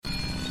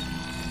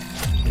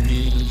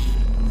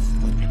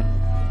Go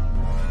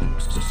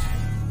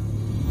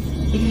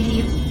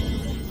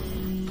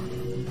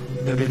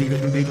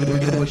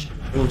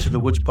to the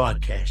Woods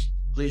Podcast.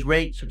 Please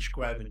rate,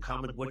 subscribe, and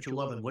comment what you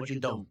love and what you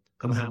don't.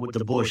 Come hang with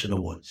the boys in the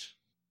woods.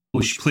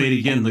 We should play it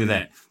again. Look at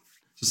that.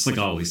 Just like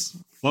always.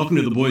 Welcome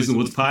to the Boys in the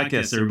Woods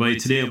Podcast, everybody.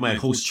 Today I'm my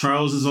host,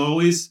 Charles, as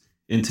always.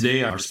 And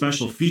today our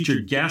special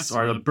featured guests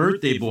are the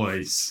Birthday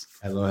Boys.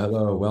 Hello,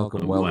 hello.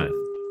 Welcome, welcome.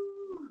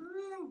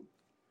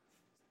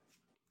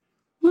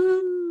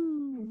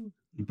 Woo!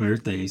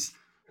 Birthdays.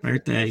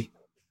 Birthday.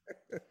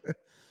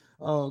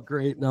 Oh,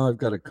 great. Now I've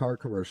got a car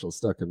commercial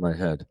stuck in my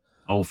head.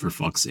 Oh, for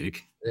fuck's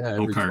sake. Yeah,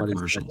 No every car 20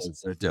 commercials.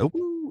 seconds they're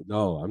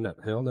no, I'm not.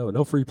 Hell no.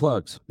 No free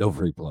plugs. No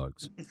free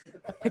plugs.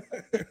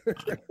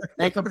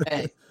 Make them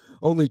pay.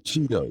 Only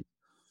Cheetos.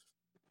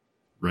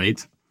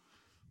 Right?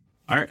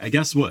 All right. I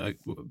guess what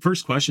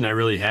first question I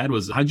really had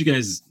was, how'd you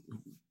guys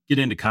get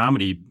into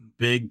comedy?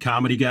 Big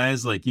comedy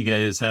guys? Like, you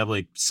guys have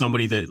like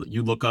somebody that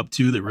you look up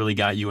to that really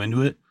got you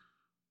into it?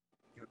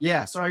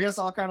 Yeah, so I guess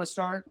I'll kind of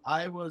start.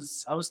 I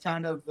was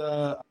kind of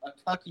a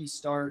tucky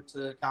start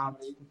to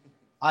comedy.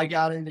 I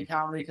got into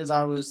comedy because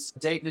I was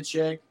dating a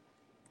chick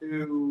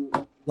who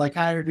like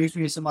kind of introduced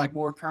me to some like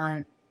more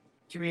current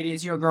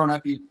comedians. You know, growing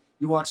up, you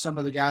watch some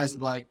of the guys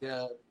like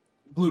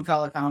blue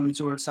collar comedy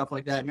tour and stuff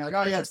like that, and you're like,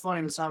 oh yeah, it's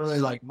funny, but it's not really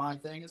like my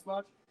thing as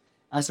much.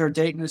 I started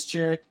dating this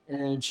chick,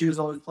 and she was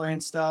always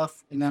playing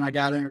stuff, and then I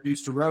got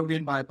introduced to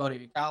Rogan by a buddy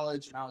in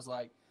college, and I was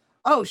like,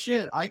 oh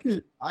shit, I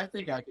think I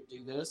could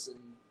do this, and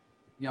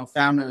you know,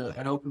 found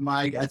an open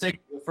mic. I think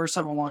the first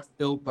time I watched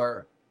Bill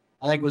Burr,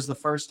 I think was the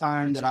first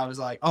time that I was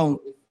like, oh,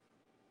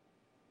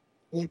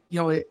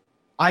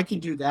 I can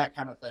do that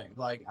kind of thing.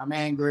 Like, I'm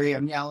angry,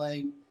 I'm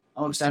yelling,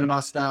 I'm upset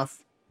about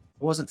stuff.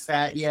 I wasn't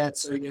fat yet,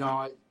 so, you know,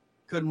 I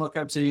couldn't look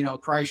up to,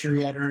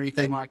 Kreischer yet or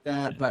anything like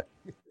that, but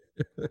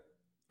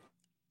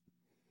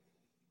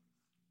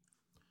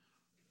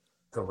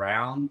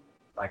around,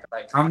 like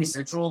Comedy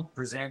Central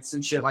presents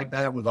and shit like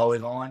that was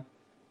always on,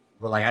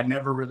 but, like, I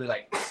never really,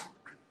 like,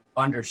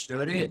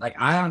 understood it. Like,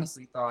 I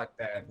honestly thought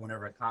that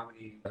whenever a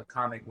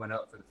comic went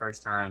up for the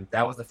first time,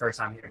 that was the first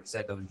time he ever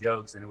said those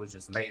jokes, and it was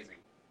just amazing.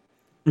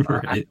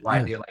 Right. I had no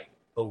idea like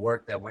the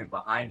work that went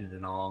behind it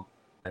and all.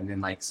 And then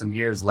like some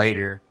years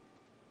later,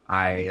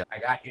 I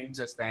got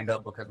into stand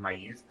up because my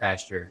youth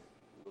pastor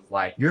was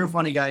like, "You're a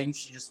funny guy. You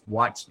should just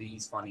watch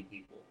these funny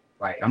people.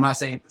 Like, I'm not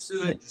saying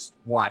pursue it, just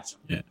watch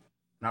them." Yeah.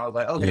 And I was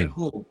like, "Okay,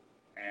 cool."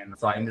 And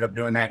so I ended up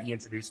doing that. He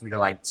introduced me to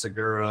like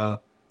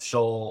Segura,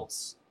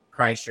 Schultz,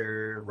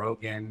 Kreischer,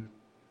 Rogan,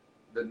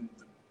 the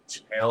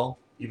Chappelle,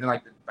 even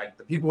like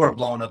the people who are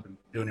blowing up and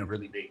doing it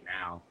really big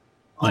now.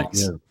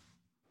 Nice. Yeah.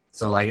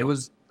 So like it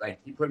was like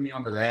he put me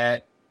onto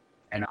that,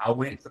 and I was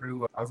going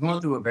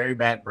through a very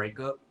bad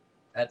breakup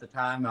at the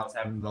time. I was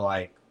having to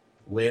like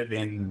live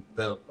in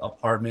the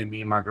apartment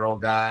me and my girl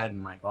got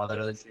and like all that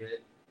other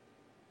shit.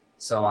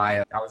 So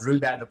I was really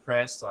bad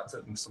depressed, so I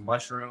took some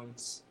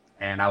mushrooms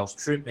and I was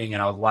tripping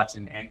and I was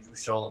watching Andrew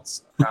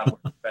Schultz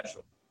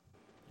special.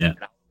 Yeah.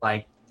 And I was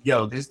like,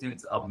 yo, this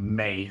dude's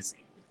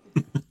amazing.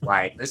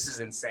 Like, this is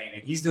insane.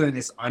 And he's doing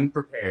this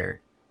unprepared.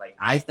 Like,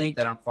 I think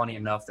that I'm funny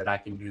enough that I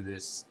can do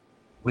this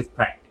with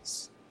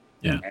practice.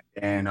 Yeah.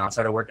 And I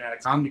started working at a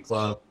comedy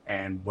club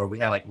and where we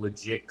had like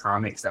legit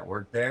comics that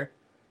worked there.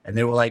 And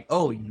they were like,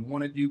 oh, you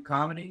want to do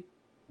comedy?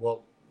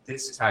 Well,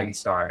 this is how you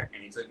start.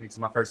 And he took me to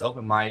my first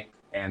open mic.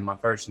 And my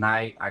first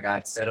night, I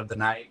got set of the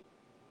night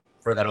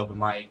for that open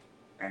mic.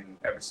 And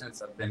ever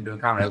since, I've been doing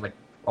comedy. That was like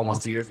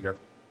almost 2 years ago.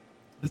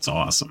 That's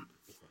awesome.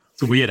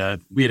 So we had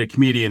a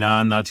comedian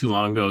on not too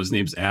long ago. His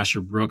name's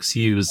Asher Brooks.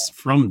 He was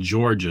from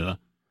Georgia,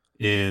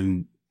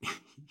 and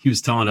he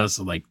was telling us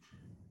like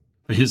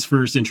his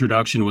first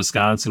introduction to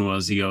Wisconsin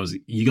was, he goes,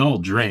 y'all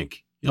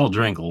drink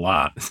a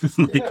lot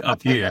like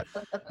up here.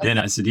 And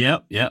I said,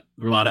 yep, there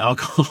are a lot of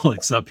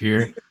alcoholics up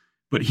here.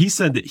 But he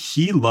said that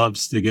he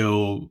loves to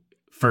go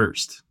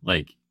first.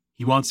 Like,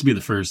 he wants to be the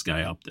first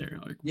guy up there.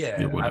 Like,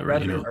 Yeah, whatever,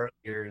 I'd rather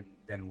earlier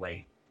than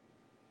late.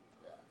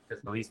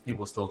 Because at least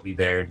people still be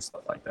there and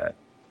stuff like that.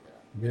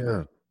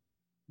 Yeah.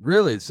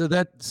 Really? So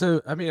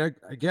I mean,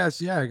 I guess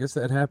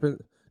that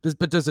happened.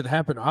 Does it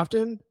happen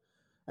often?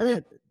 I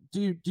mean,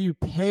 do you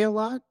pay a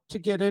lot to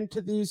get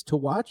into these to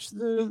watch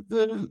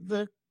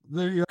the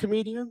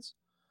comedians?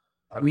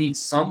 I mean,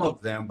 some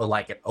of them, but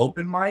like an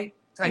open mic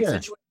type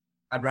situation,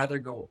 I'd rather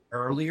go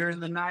earlier in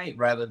the night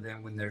rather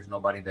than when there's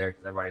nobody there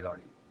because everybody's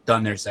already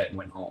done their set and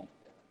went home.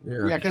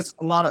 Yeah, because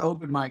a lot of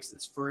open mics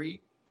it's free.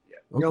 Yeah,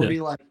 okay. There'll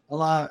be like a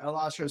lot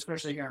of shows,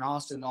 especially here in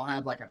Austin. They'll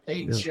have like a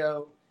paid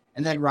show,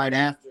 and then right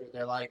after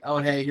they're like, "Oh,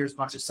 hey, here's a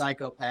bunch of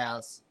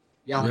psychopaths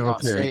yelling on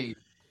stage."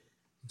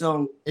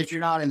 So if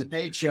you're not in the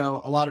paid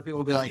show, a lot of people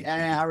will be like,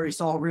 I already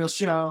saw a real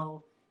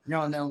show,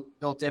 and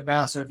they'll dip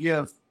out. So if you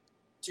have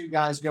two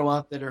guys go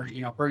up that are,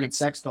 bringing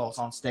sex dolls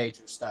on stage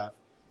or stuff,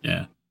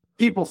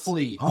 people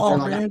flee. Oh,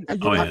 man.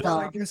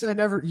 I guess I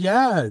never,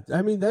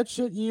 I mean, that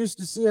shit you used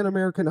to see on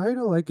American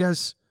Idol, I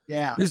guess,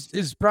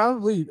 is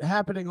probably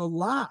happening a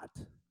lot.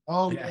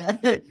 Oh, yeah.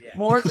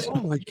 More than,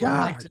 oh, my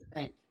God.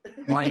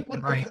 Like,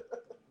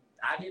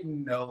 I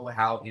didn't know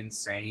how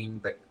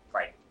insane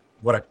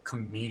what a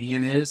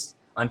comedian is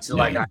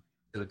until I got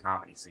to the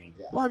comedy scene.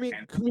 Well, I mean,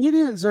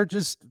 comedians are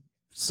just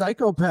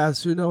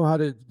psychopaths who know how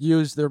to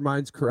use their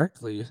minds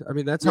correctly. I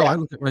mean, that's how I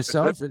look at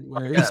myself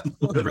anyways.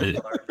 Right.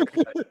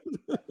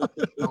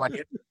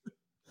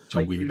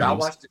 Dude, I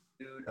watched a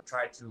dude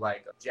try to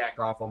jack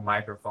off a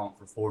microphone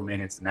for 4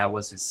 minutes, and that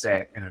was his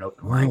set in an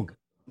open mic.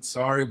 I'm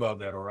sorry about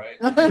that, all right?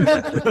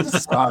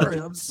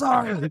 I'm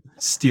sorry.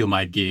 Steal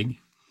my gig.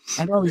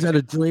 I always had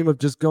a dream of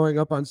just going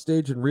up on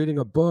stage and reading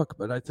a book,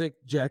 but I think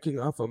jacking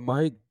off a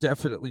mic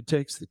definitely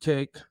takes the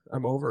cake.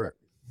 I'm over it.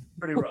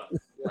 Pretty rough.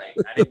 I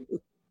didn't,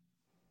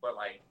 but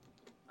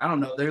I don't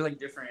know. They're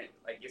different,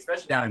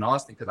 especially down in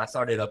Austin, because I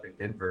started up in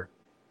Denver.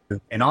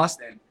 In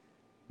Austin,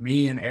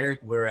 me and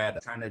Eric were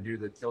trying to do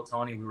the Kill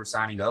Tony. We were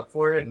signing up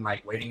for it and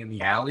waiting in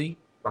the alley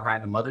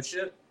behind the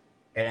mothership,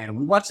 and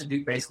we watched the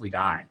dude basically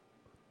die.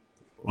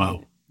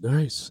 Wow.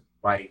 Nice.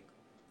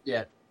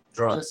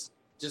 Drugs.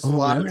 Just Oh, a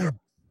lot yeah. of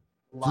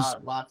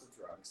lots of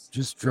drugs.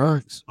 Just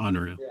drugs.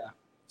 Unreal. Yeah.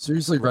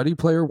 Seriously, Ready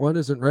Player One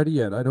isn't ready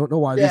yet. I don't know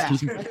why these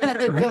people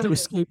trying to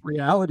escape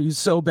reality is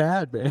so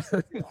bad, man.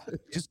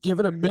 Just give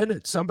it a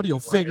minute. Somebody will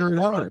figure it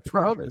out. I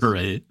promise.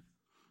 Right.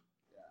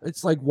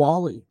 It's like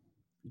Wally.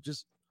 You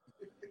just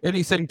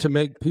anything to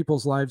make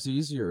people's lives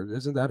easier.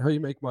 Isn't that how you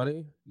make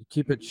money? You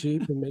keep it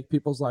cheap and make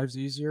people's lives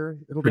easier.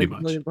 It'll Pretty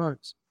make much. $1 million.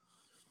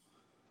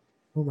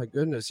 Oh my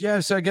goodness. Yeah,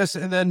 so I guess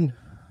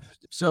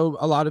so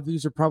a lot of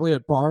these are probably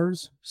at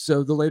bars.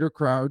 So the later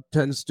crowd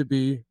tends to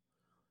be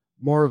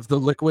more of the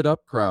liquid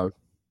up crowd.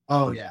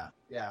 Oh yeah.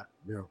 Yeah.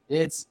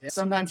 Yeah.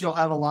 Sometimes you'll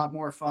have a lot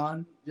more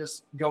fun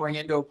just going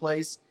into a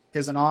place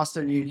because in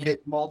Austin you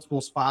hit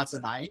multiple spots a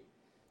night.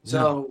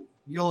 So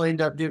you'll end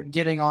up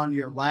getting on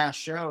your last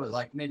show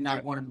at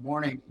midnight, 1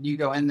 a.m. You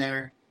go in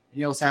there and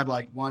you'll just have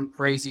one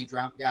crazy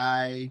drunk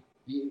guy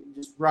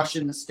just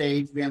rushing the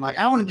stage being like,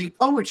 I want to do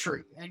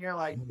poetry. And you're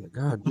like, Oh my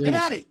God. get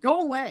at it.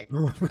 Go away.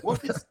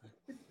 What is,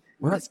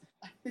 What?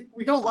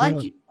 we don't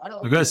like you. I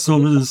don't I got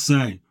something to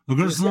say.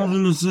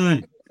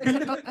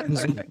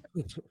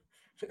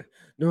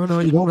 No,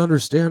 you don't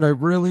understand. I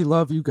really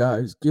love you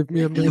guys. Give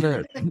me a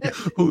minute.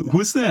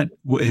 Who's that?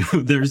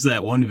 There's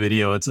that one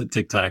video. It's a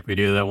TikTok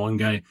video. That one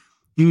guy.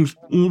 He's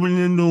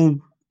opening the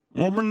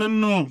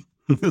door.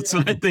 That's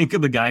what I think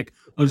of the guy.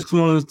 I just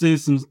want to say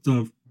some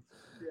stuff.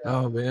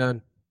 Oh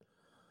man.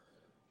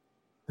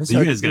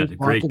 You guys got a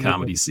great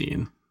comedy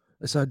scene.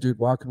 I saw a dude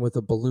walking with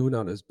a balloon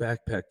on his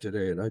backpack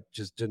today, and I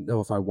just didn't know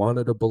if I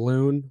wanted a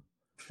balloon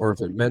or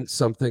if it meant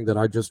something that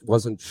I just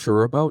wasn't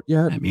sure about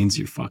yet. That means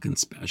you're fucking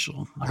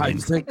special. I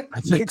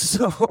think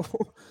so.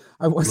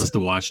 I Must wasn't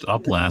have watched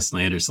Up last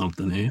night or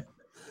something, eh?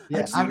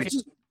 Yeah, I I mean,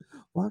 just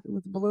walking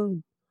with a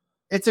balloon.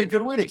 it's a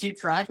good way to keep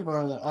track of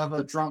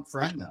a drunk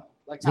friend,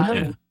 though. Tie Yeah.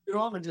 them to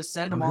them and just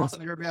send them off,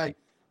 and they're gonna be like,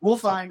 "We'll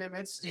find him.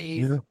 It's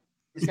Steve. Yeah.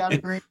 He's got a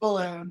green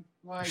balloon."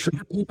 Sure,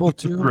 people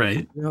too.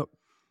 Right. Yep.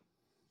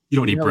 You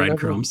don't eat Yeah, whatever.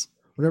 breadcrumbs.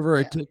 Whenever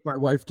I take my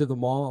wife to the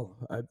mall,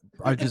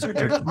 I just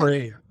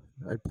pray.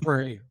 I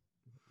pray.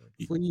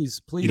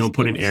 Please. You don't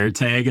put an give us- air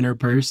tag in her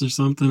purse or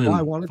something Well, I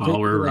and wanna follow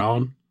take her her,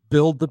 around.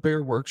 Build the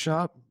Bear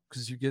Workshop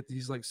because you get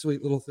these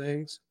sweet little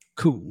things.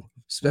 Cool.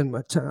 Spend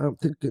my time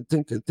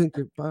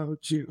thinking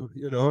about you.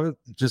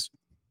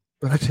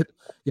 But I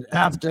get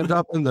apt to end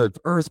up in the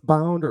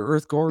Earthbound or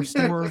Earthgore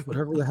store,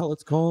 whatever the hell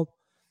it's called.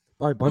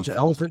 Buy a bunch of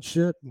elephant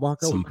shit, and walk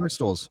out Some with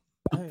crystals.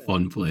 Bam.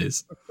 Fun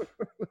place.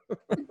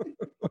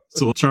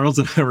 So Charles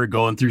and I were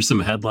going through some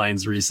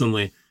headlines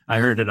recently. I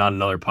heard it on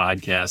another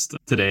podcast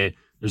today.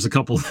 There's a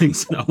couple of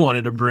things that I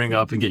wanted to bring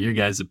up and get your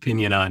guys'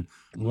 opinion on.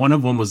 One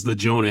of them was the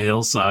Jonah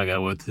Hill saga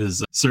with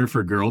his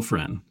surfer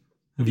girlfriend.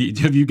 Have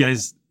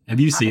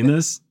you seen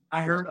this?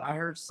 I heard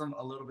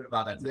a little bit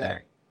about that today.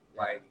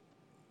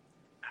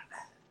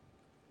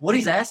 What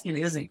he's asking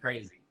isn't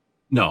crazy.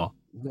 No.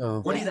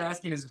 No. What he's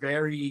asking is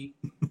very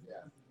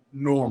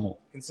normal.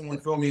 Can someone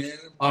fill me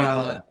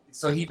in?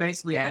 So he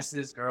basically asked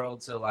this girl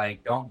to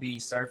don't be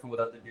surfing with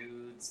other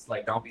dudes,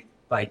 don't be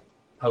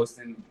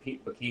posting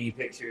bikini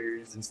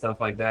pictures and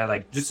stuff like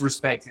that. Just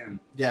respect him.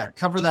 Yeah,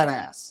 cover that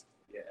ass.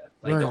 Yeah,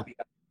 Right. don't be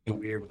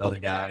weird with other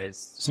guys.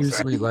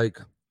 Seriously,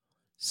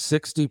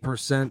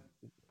 60%.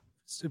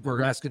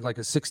 We're asking a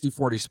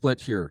 60-40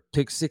 split here.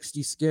 Take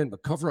 60 skin,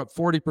 but cover up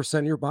 40%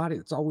 of your body.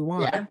 That's all we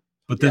want. Yeah,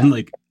 But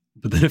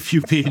then a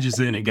few pages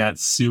in, it got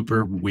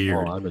super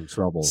weird. Oh, I'm in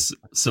trouble.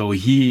 So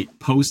he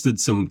posted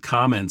some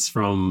comments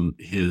from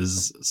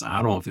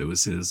I don't know if it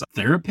was his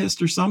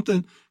therapist or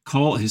something.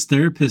 His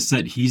therapist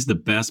said he's the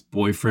best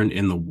boyfriend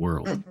in the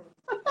world.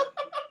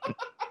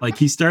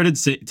 He started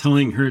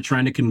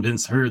trying to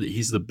convince her that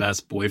he's the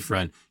best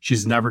boyfriend.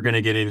 She's never going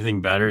to get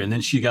anything better. And then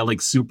she got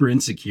super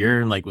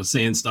insecure and was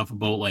saying stuff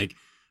about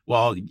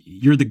well,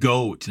 you're the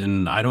GOAT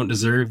and I don't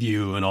deserve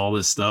you and all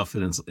this stuff.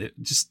 And it's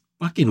just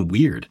fucking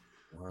weird.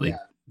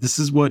 This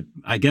is what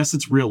I guess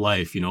it's real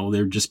life.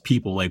 They're just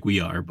people like we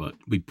are, but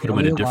we put them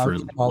in a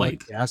different light.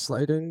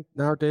 Gaslighting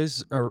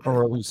nowadays, or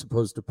are we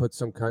supposed to put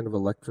some kind of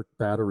electric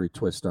battery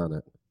twist on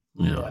it?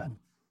 Yeah.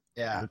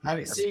 yeah. I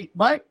mean, see,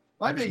 my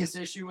My biggest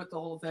issue with the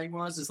whole thing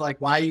is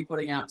like, why are you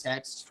putting out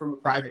texts from a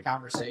private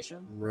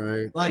conversation?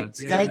 Right. Like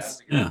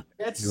That's-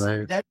 that's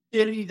Right. that's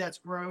shitty. That's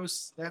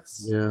gross.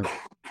 That's Yeah.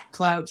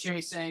 cloud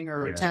chasing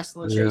or Yeah.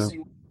 Tesla Yeah. chasing.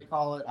 What they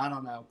call it. I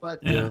don't know,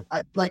 but Yeah.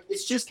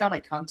 it's just kind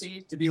of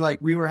cunty to be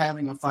like, we were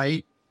having a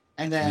fight,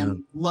 and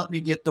then let me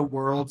get the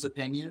world's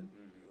opinion.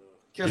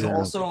 Because Yeah.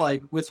 also,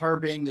 like, with her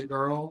being the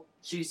girl,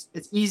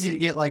 it's easy to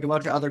get like a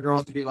bunch of other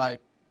girls to be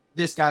like,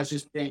 this guy's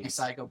just being a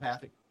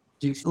psychopathic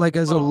douche. Like,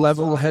 as a Well,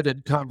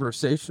 level-headed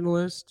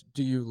conversationalist,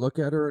 do you look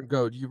at her and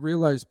go, do you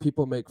realize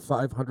people make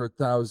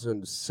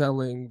 500,000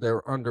 selling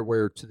their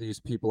underwear to these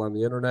people on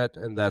the internet,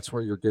 and that's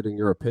where you're getting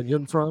your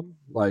opinion from?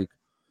 Like,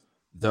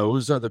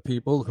 those are the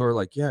people who are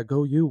like, yeah,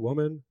 go you,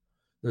 woman.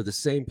 They're the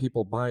same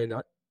people buying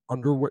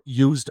underwear,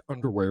 used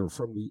underwear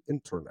from the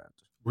internet.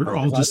 We're Like,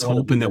 all if I just don't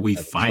wanna hoping be that we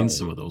that find sorry.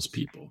 some of those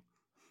people.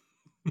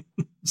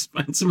 Just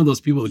find some of those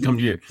people that come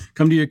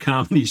to your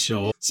comedy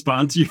show,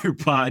 sponsor your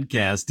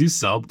podcast, do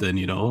something,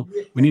 you know.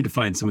 We need to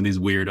find some of these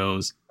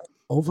weirdos.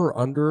 Over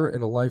under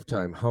in a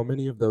lifetime, how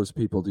many of those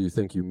people do you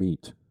think you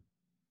meet?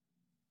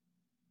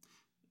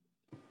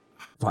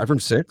 5 or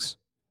 6?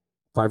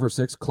 5 or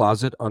 6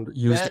 closet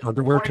used that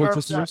underwear 25%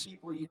 purchasers?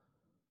 people you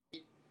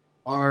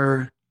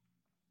are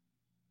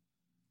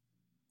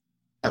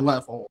at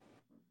level.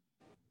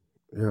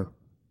 Yeah.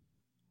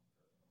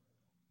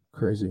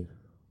 Crazy.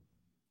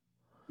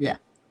 Yeah.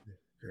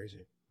 Crazy.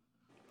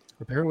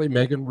 Apparently,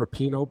 Megan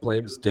Rapinoe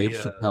blames Dave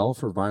Yeah. Chappelle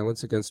for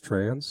violence against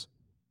trans.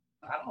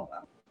 I don't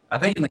know. I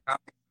think in the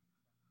comments.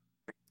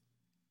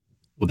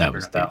 Well, that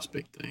was Dave's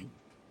big thing.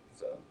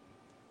 So.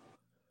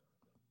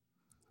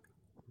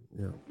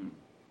 Yeah.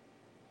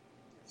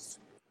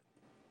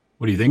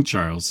 What do you think,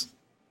 Charles?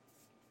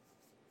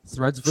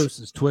 Threads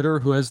versus Twitter.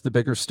 Who has the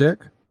bigger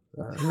stick?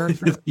 I'm not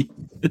sure.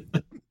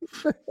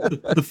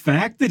 The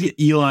fact that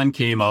Elon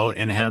came out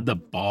and had the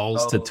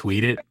balls to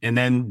tweet it and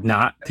then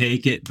not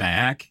take it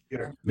back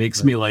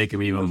makes me like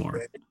him even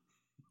more.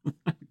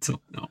 I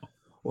don't know.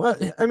 Well,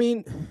 I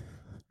mean,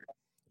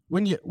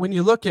 when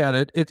you look at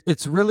it,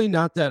 it's really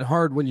not that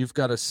hard when you've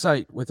got a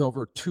site with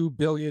over 2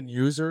 billion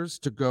users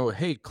to go,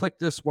 hey, click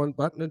this one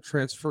button and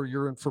transfer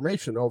your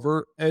information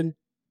over, and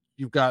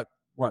you've got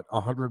what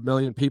 100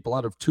 million people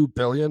out of 2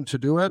 billion to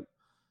do it.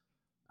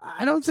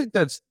 I don't think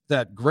that's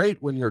that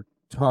great when you're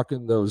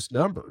talking those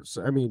numbers.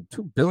 I mean,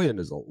 2 billion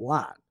is a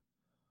lot.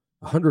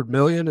 100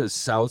 million is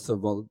south of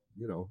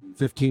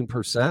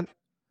 15%.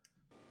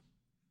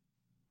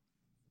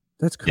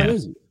 That's Yeah.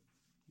 crazy.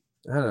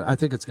 I don't know, I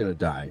think it's gonna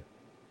die.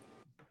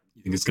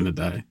 You think it's gonna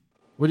die?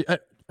 What are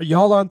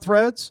y'all on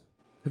Threads?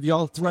 Have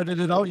y'all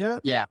threaded it out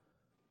yet? Yeah.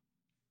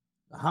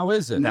 How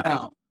is it?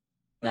 No.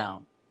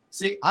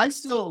 See, I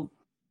still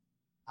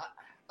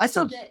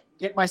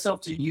get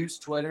myself to use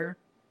Twitter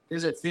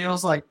because it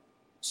feels like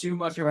too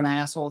much of an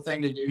asshole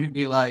thing to do to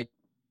be like,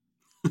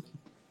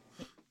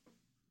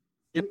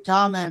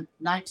 comment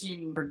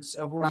 19 words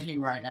of writing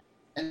right now,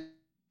 and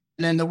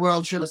then the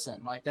world should listen.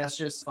 Like, that's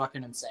just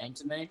fucking insane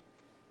to me.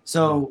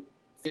 So,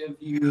 give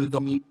you the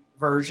meat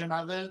version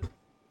of it.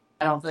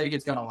 I don't think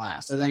it's gonna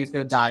last. I think it's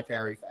gonna die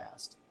very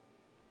fast.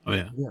 Oh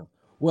yeah.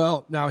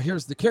 Well, now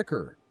here's the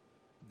kicker.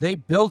 They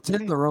built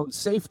in their own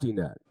safety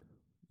net.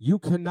 You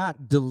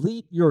cannot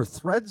delete your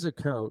Threads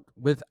account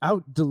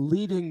without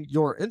deleting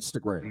your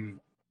Instagram.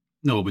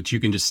 No, but you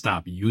can just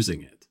stop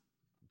using it.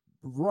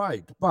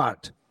 Right,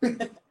 but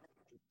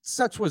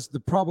such was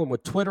the problem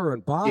with Twitter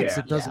and bots. Yeah.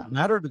 It doesn't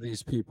matter to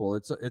these people.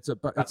 It's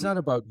not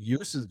about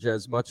usage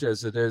as much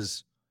as it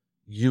is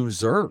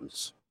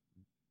users,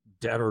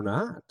 dead or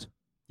not.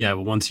 Yeah,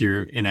 but once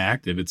you're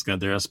inactive,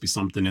 there has to be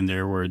something in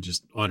there where it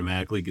just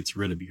automatically gets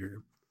rid of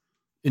your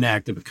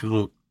inactive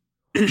account.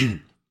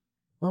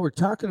 Well, we're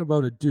talking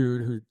about a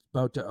dude who's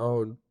about to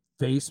own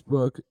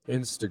Facebook,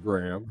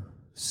 Instagram,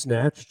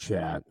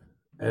 Snapchat,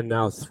 and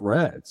now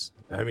Threads.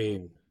 I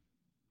mean,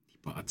 He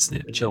bought in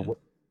Snapchat.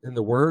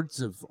 the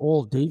words of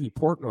old Davey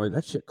Portnoy,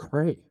 that shit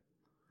cray.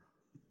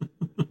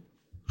 I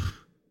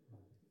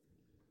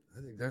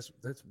think that's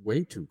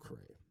way too cray.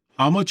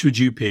 How much would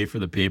you pay for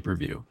the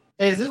pay-per-view?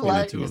 Hey, is it Between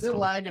the two of them.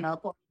 lagging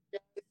up?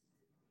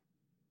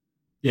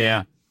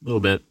 Yeah, a little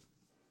bit.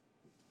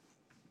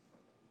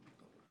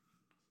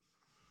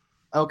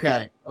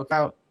 Okay.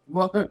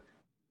 Well, I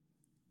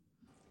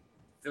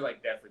feel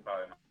like definitely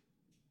probably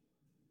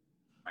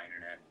my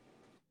internet.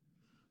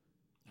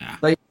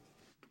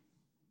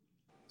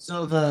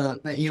 so the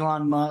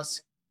Elon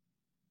Musk.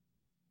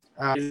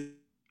 Is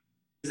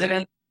it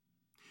in?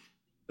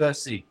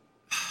 Let's see.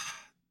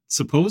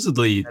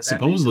 Supposedly Has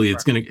that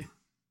made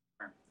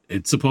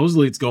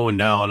it's going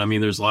down. I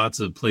mean, there's lots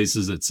of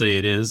places that say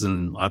it is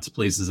and lots of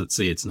places that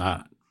say it's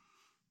not.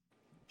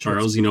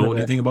 Charles, you know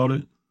anything about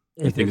it?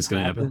 You think it's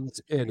going to happen?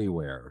 Happens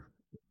anywhere.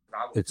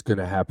 Probably. It's going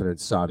to happen in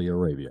Saudi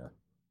Arabia.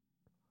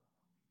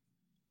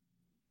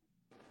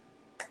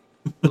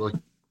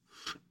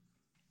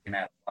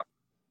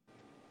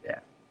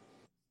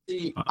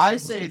 See, I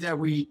say that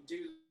we do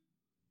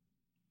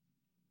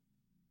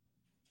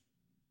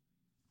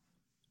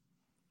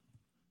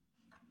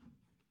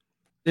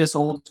this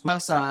old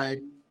west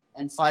side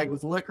and fight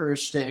with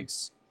licorice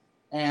sticks,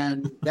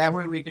 and that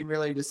way we can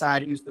really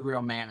decide who's the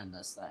real man in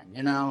this thing.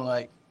 You know,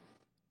 like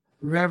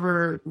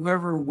whoever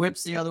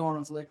whips the other one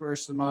with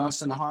licorice the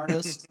most and the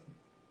hardest,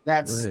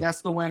 that's Right.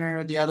 that's the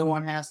winner. The other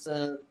one has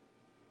to,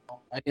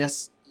 I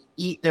guess,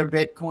 eat their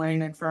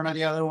Bitcoin in front of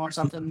the other one or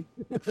something.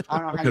 I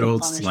don't know how Good you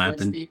old punish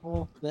slapping. rich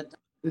people that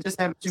they just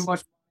have too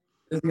much.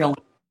 You know,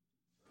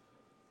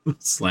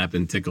 Slap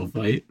and tickle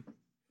fight.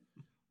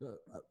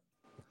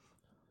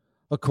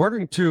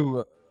 According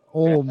to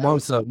old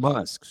Musa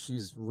Musk,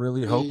 she's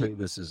really hoping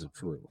this isn't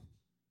true.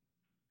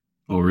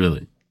 Oh,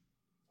 really?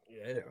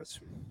 Yes.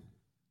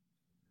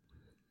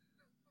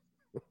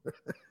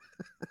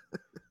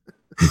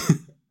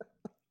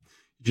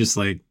 Just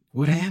like,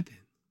 what happened?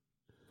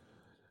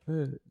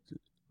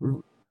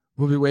 We'll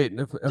be waiting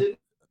a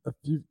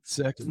few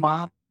seconds.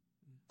 mom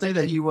say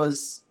that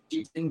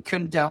she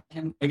couldn't doubt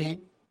him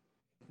again.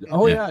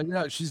 Oh Yeah.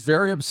 yeah, she's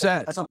very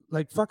upset. That's a-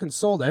 Like fucking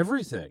sold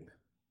everything.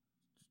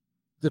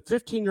 The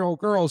 15-year-old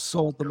girl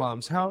sold the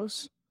mom's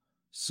house,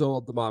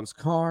 sold the mom's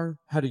car,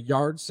 had a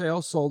yard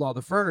sale, sold all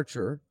the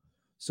furniture.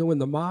 So when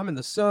the mom and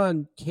the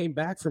son came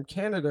back from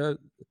Canada,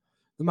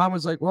 the mom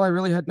was like, "Well, I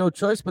really had no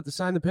choice but to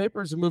sign the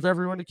papers and move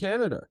everyone to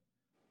Canada."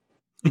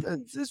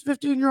 And this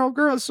 15-year-old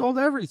girl sold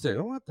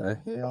everything. What the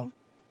hell?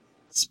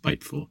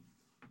 Spiteful.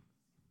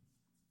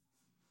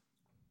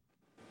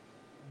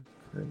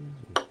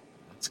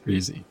 That's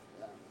crazy.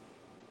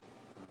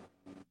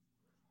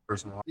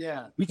 Personal.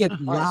 Yeah. We get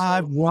right,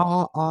 live,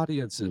 raw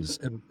audiences,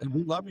 and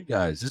we love you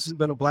guys. This has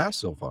been a blast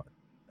so far.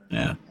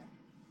 Yeah.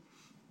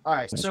 All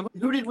right. So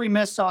who did we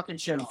miss talking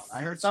shit on?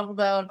 I heard something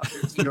about.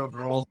 15-year-old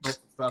girl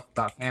stuff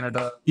about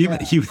Canada. He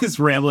was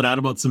rambling out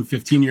about some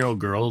 15-year-old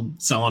girl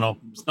selling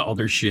all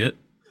their shit.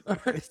 All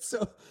right,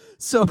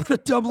 so to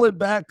double it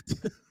back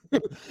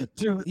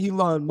to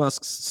Elon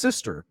Musk's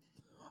sister.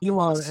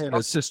 Elon and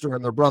his sister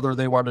and their brother,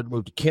 they wanted to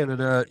move to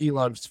Canada.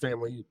 Elon's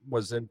family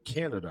was in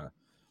Canada.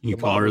 You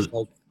The call mom her, was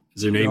like,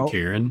 is her name No.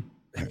 Karen?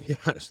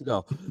 yes,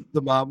 no.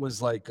 The mom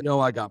was like, "No,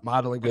 I got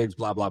modeling gigs,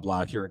 blah, blah,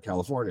 blah, here in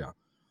California."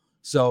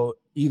 So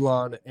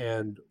Elon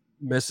and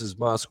Mrs.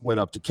 Musk went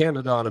up to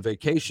Canada on a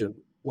vacation.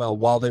 Well,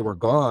 while they were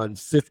gone,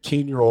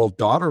 15-year-old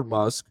daughter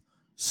Musk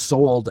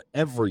sold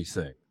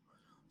everything.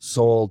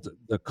 Sold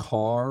the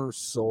car,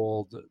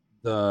 sold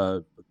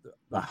the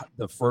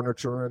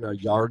furniture in a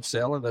yard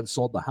sale, and then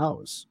sold the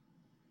house.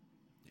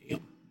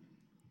 Damn.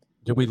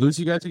 Did we lose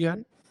you guys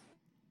again?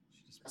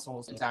 This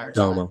whole entire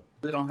No, time.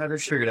 They don't have their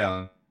sugar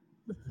down.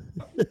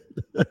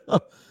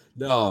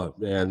 no,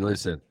 man.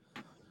 Listen.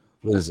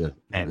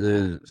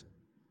 Man.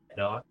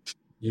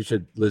 You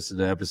should listen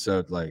to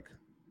episode like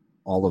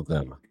all of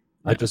them.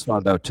 I just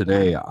found out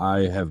today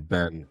I have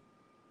been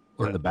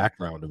in the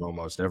background of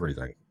almost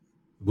everything.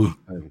 Woo.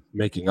 I'm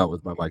making out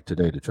with my mic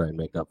today to try and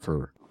make up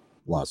for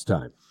lost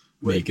time.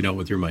 Making out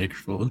with your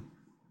microphone.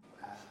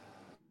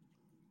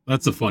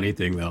 That's a funny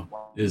thing though.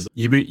 Is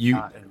you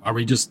are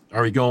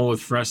we going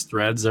with fresh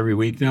threads every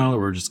week now, or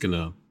we're just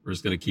gonna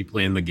keep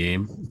playing the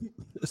game?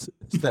 Is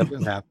that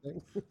what's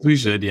happening? We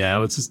should, yeah.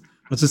 Let's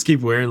just keep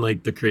wearing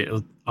like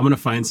I'm gonna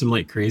find some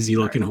like crazy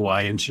looking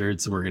Hawaiian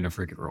shirts and we're gonna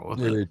freaking roll with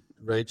it. Dude,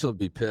 Rachel would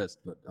be pissed,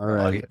 but all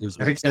right. yeah.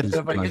 There's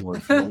Somebody one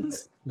get-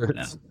 more.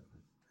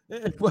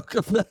 Hey,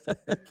 welcome back.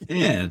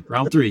 Yeah,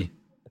 round 3.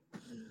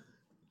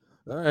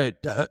 All right.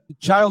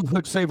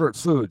 Childhood favorite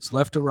foods: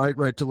 left to right,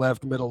 right to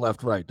left, middle,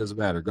 left, right. Doesn't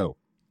matter. Go.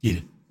 Yeah.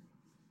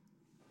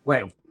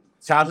 Wait,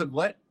 childhood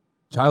what?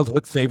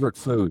 Childhood favorite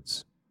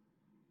foods: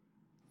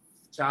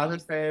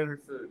 Childhood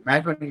favorite food.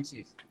 Macaroni and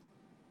cheese.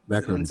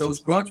 macaroni. And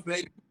those brunch,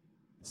 baby.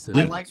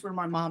 I likes where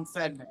my mom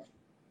fed me.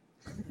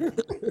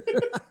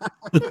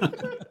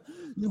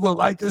 You gonna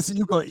like this and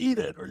you gonna eat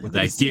it, or you gonna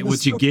That see get the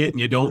what you story. get and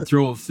you don't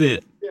throw a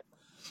fit.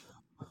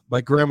 My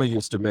grandma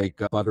used to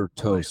make buttered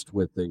toast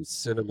with a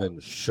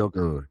cinnamon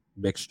sugar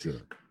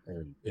mixture,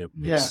 and it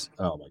was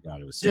oh my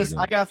god, it was so Just good.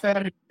 I got fed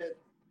and shit.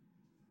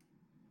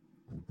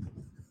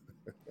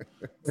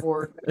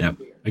 For Yep.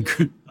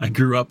 I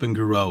grew up and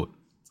grew out.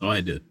 That's all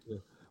I did.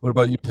 What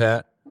about you,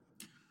 Pat?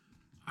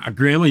 Our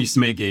grandma used to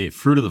make a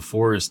fruit of the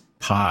forest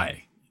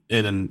pie,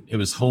 and then it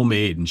was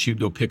homemade, and she'd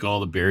go pick all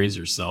the berries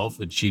herself,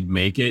 and she'd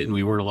make it, and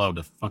we weren't allowed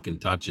to fucking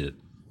touch it.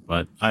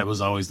 But I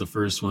was always the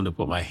first one to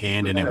put my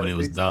hand in it when it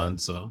was done.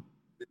 So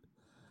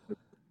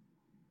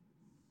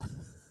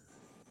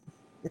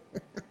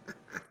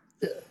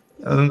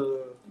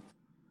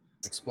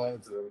Explain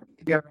to them.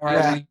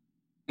 Yeah.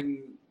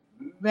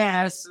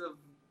 Massive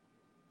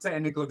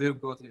technical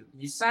difficulties.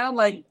 You sound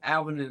like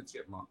Alvin and the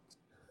Chipmunks.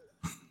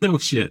 no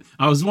shit.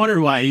 I was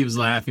wondering why he was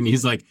laughing.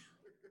 He's like,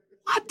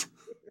 "What?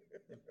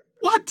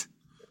 What?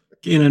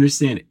 Can't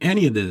understand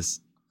any of this."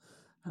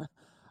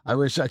 I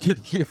wish I could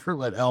hear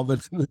what Alvin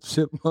and the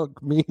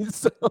Chipmunk means.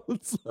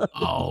 Sounds like.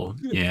 Oh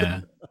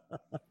yeah.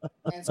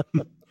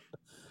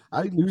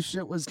 I knew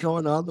shit was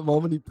going on the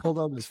moment he pulled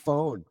out his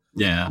phone.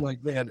 Yeah. I'm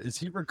like, man, is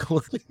he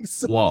recording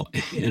something? Well,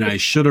 and I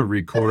should have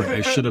recorded.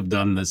 I should have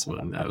done this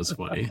one. That was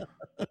funny.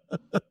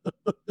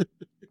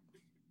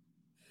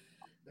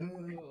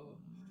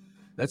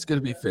 That's gonna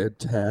be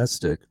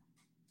fantastic.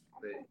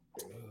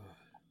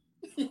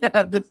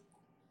 Yeah,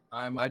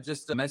 I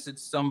just messaged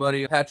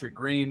somebody, Patrick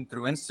Green,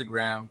 through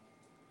Instagram.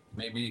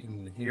 Maybe you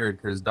can hear it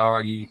because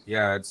doggy.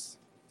 Yeah, it's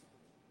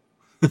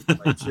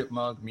like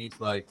chipmunk meets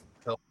like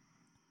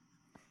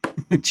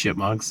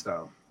Chipmunks.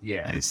 so.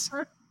 Yeah. Nice.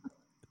 Should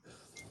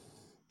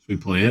we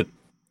play it?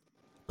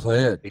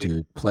 Play it,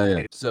 dude.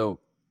 Play it. So,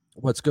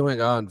 what's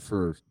going on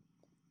for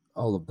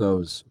all of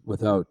those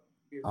without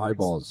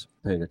eyeballs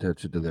paying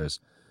attention to this?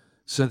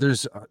 So,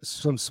 there's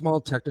some small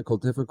technical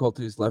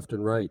difficulties left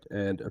and right,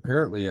 and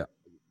apparently,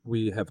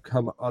 we have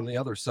come on the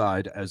other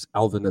side as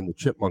Alvin and the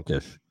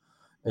Chipmunkish,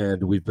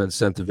 and we've been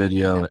sent the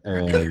video,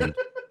 and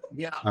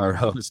yeah. our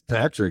host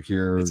Patrick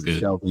here That's good.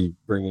 shall be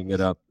bringing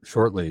it up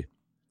shortly.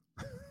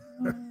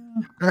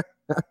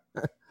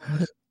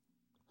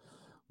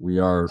 We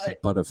are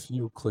but a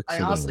few clicks I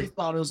away. honestly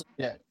thought it was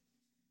dead.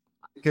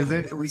 Because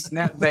then we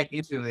snapped back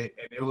into it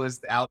and it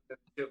was out the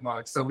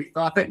chipmunk. So we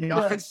thought that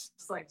y'all had just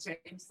like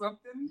changed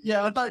something.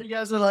 Yeah, I thought you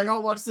guys were like, "Oh,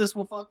 watch this,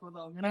 we'll fuck with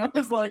them." You know, I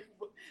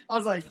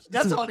was like,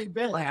 "That's all he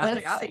been." Like,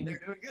 I think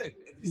they're doing good.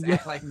 It just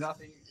act like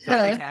nothing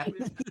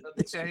happened,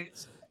 nothing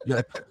changed.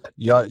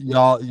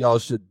 Y'all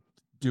should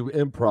do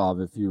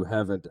improv if you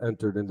haven't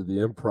entered into the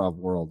improv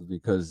world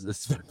because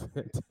this is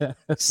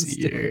fantastic.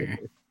 See here.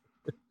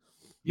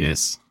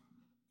 Yes.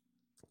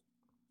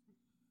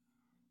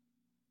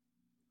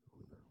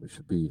 We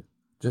should be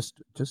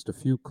just a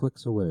few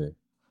clicks away.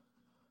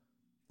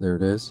 There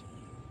it is.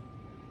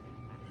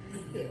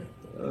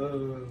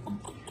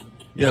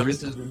 Yeah,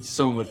 this has been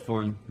so much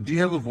fun. Do you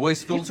have a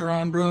voice filter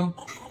on, bro?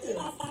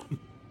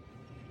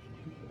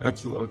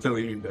 Absolutely. I'll tell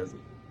you he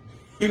doesn't.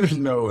 There's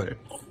no way.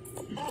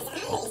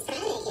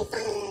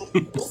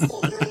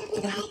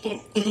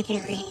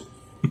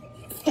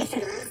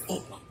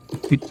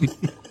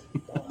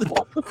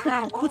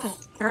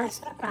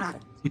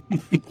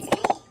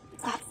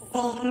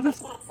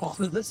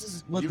 So this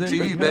is what UT,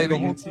 they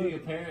baby. UT,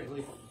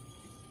 apparently.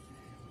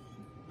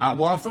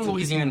 Well, I'm from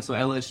Louisiana, so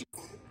LSU.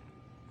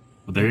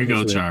 Well, there you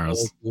go,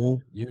 Charles.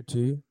 UT.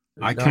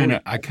 I kind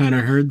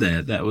of heard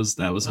that. That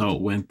was how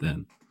it went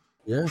then.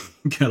 Yeah.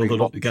 Got a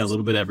little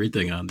bit of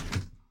everything on.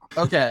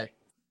 Okay,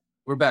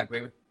 We're back,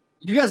 baby.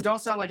 you guys don't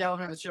sound like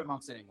Alvin and the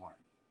Chipmunks anymore.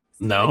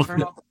 No.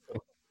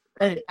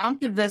 Hey, I'm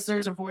convinced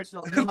there's a voice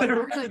filter. Like,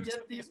 we're gonna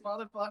get these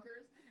motherfuckers.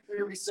 We're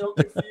gonna be so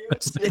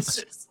confused. It's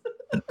just.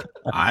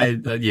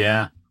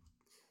 Yeah.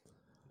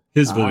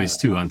 His voice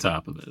too on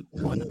top of it.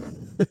 You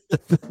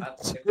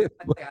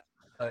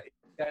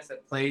guys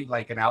that played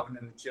like an Alvin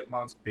and the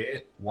Chipmunks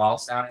bit while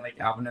sounding like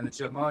Alvin and the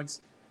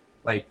Chipmunks,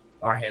 like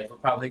our heads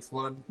would probably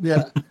explode.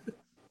 Yeah.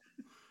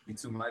 Be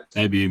too much.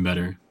 That'd be even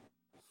better.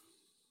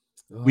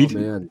 Oh, We did-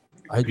 man.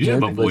 We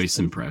have a did voice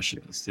listen-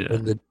 impressionist. Yeah.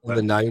 in the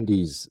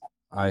 90s.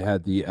 I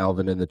had the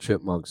Alvin and the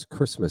Chipmunks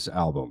Christmas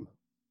album,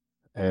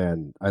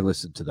 and I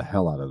listened to the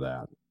hell out of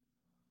that.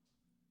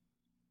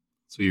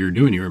 So you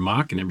were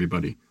mocking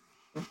everybody.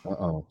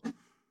 Uh-oh.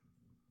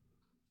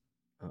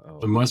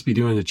 We must be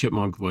doing the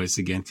chipmunk voice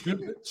again.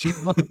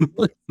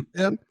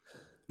 Man.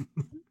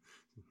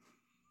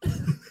 Come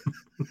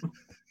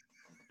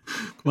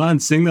on,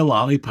 sing the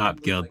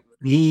Lollipop Guild.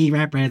 We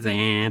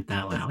represent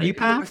the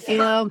Lollipop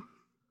Guild.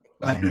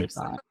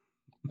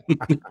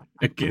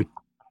 Again.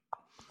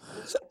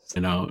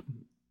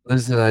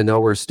 Listen, I know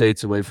we're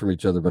states away from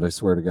each other, but I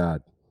swear to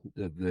God,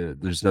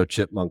 there's no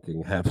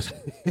chipmunking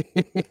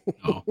happening.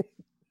 Oh,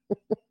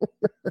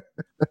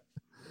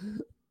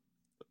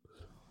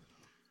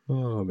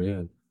 Oh,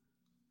 man.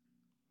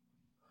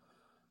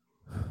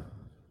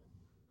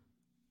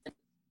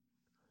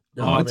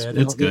 Oh,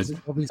 it's good.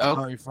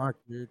 Sorry, fuck,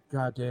 dude.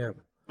 Goddamn.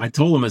 I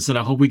told him, I said,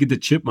 I hope we get the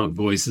chipmunk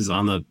voices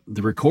on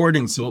the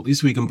recording, so at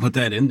least we can put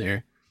that in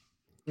there.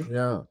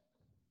 Yeah.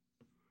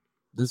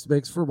 This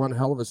makes for one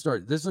hell of a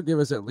start. This will give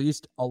us at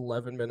least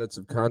 11 minutes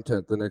of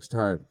content the next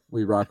time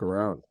we rock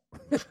around.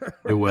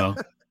 It will.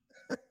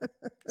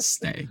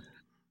 Stay.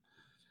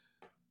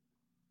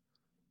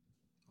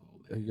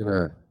 You're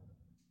gonna.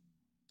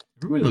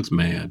 Everybody looks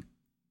mad.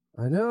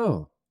 I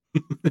know.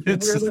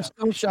 It's Every other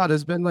skill shot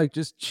has been like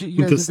just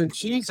you guys have been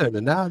cheesing,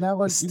 and now that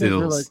one you guys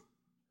are like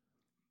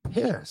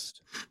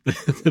pissed.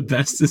 The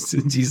best is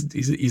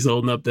he's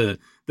holding up the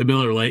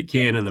Miller Lite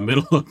can in the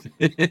middle of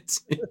it,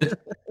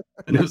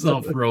 and it was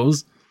all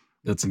froze.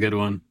 That's a good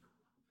one.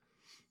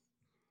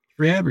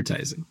 Free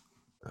advertising.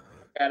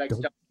 Addicts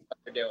don't know what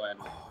they're doing.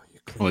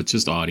 Oh, it's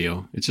just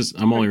audio. It's just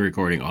I'm only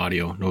recording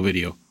audio, no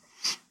video.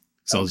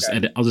 So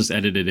I'll just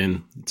edit it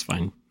in. It's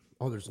fine.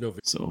 Oh, there's no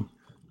So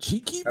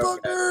cheeky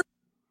fucker.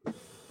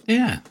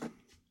 yeah.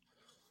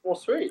 Well,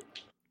 sweet.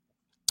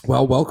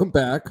 Well, welcome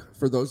back.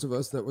 For those of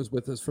us that was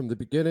with us from the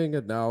beginning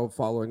and now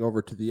following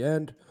over to the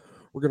end,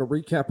 we're going to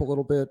recap a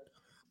little bit.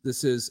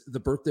 This is the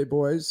Birthday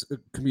Boys,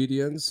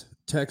 comedians,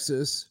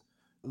 Texas,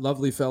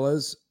 lovely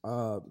fellas,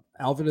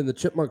 Alvin and the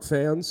Chipmunk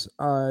fans.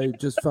 I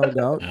just found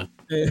out.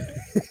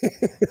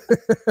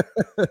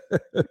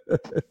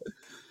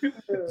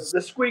 The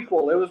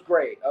squeakle, it was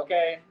great.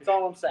 Okay, that's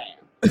all I'm saying.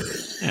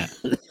 Yeah.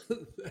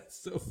 That's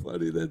so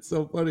funny. That's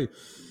so funny.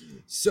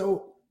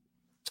 So,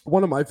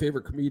 one of my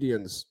favorite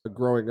comedians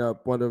growing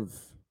up, one of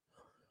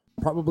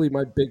probably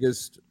my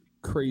biggest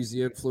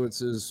crazy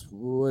influences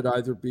would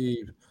either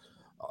be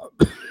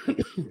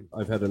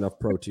I've had enough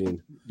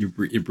protein. You're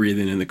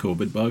breathing in the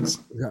COVID bugs.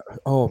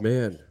 Oh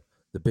man,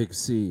 the big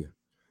C.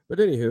 But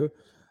anywho,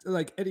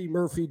 like Eddie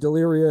Murphy,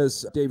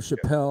 Delirious, Dave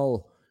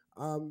Chappelle.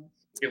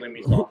 Killing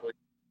me softly.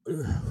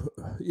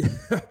 Yeah.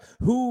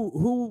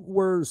 Who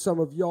were some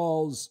of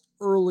y'all's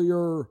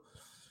earlier?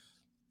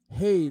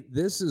 Hey,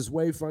 this is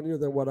way funnier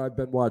than what I've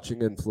been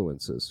watching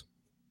influences.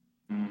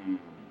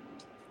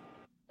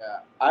 Yeah,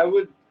 I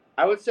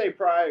would say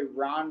probably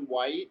Ron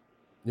White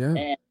Yeah.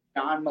 and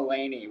John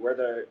Mulaney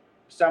were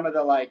some of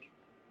the like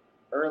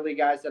early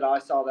guys that I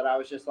saw that I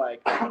was just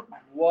like,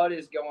 what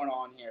is going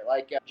on here?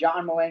 Like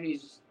John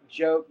Mulaney's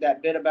joke,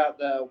 that bit about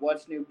the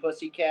 "What's New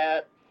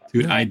Pussycat."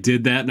 Dude, I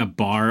did that in a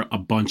bar a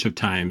bunch of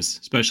times,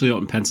 especially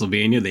out in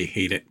Pennsylvania. They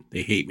hate it.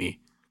 They hate me.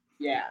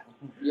 Yeah,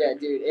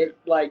 dude. It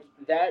like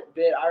that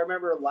bit. I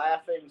remember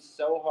laughing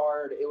so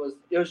hard. It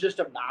was just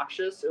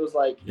obnoxious. It was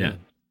like, Yeah.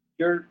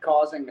 you're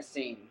causing a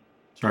scene.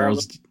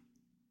 Charles,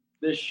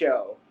 This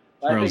show.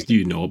 Charles, do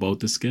you know about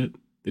the skit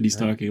that he's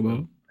talking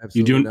about?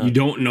 Absolutely You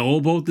don't know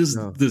about this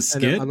No. this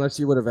And, skit? unless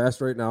you would have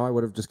asked right now, I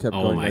would have just kept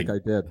Oh going my- like I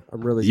did.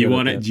 I'm really. Do you good at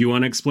want to that. do you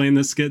want to explain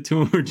this skit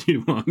to him, or do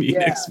you want me to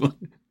Yeah.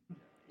 explain?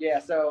 Yeah,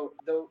 so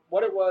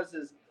what it was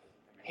is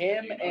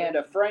him and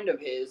a friend of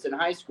his in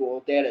high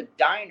school, they had a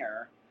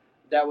diner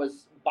that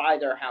was by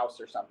their house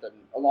or something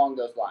along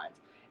those lines.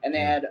 And they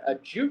had a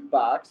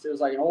jukebox. It was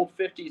like an old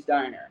 50s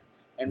diner.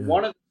 And Yeah.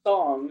 one of the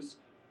songs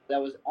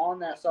that was on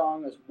that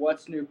song was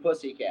 "What's New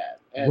Pussycat."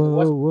 And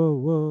Whoa, whoa,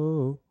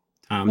 whoa!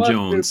 Tom What's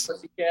Jones. New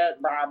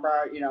Pussycat, blah,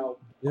 blah, you know.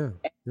 Yeah.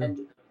 Yeah.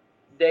 And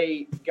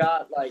they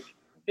got like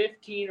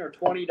 $15 or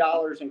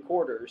 $20 in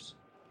quarters,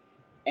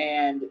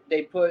 and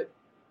they put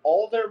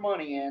all their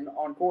money in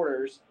on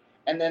quarters,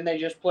 and then they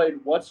just played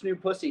 "What's New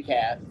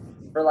Pussycat"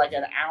 for like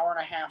an hour and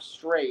a half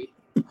straight.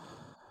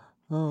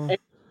 Oh,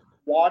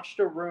 Watched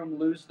a room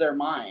lose their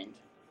mind.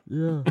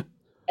 yeah.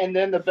 And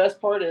then the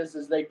best part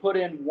is they put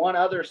in one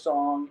other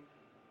song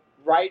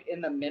right in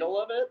the middle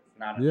of it.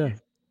 Yeah.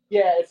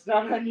 Yeah, it's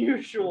not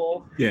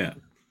unusual. Yeah.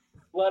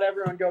 Let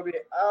everyone go be,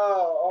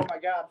 oh my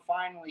God,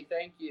 finally,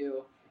 thank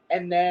you.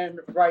 And then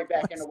right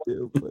back into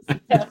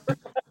Stupid.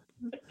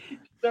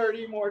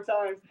 30 more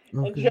times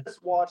and Okay.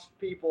 just watched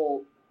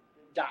people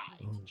die.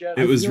 Just,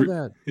 It was I feel re-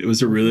 that. It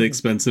was a really Okay.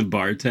 expensive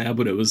bar tab,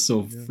 but it was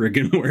so Yeah.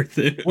 friggin' worth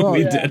it Well, when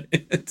we yeah. did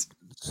it.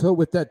 So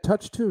with that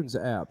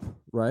TouchTunes app,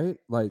 right?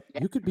 Like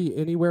you could be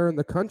anywhere in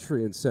the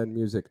country and send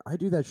music. I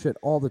do that shit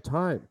all the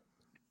time.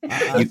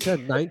 I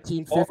send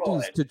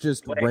 1950s to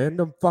just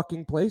random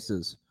fucking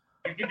places.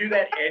 you can do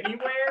that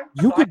anywhere?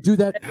 You could do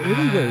that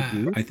anywhere,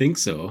 dude. I think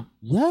so.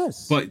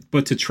 Yes.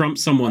 But to trump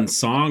someone's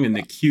song in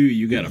the queue,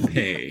 you gotta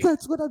pay.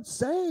 That's what I'm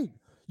saying.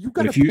 You But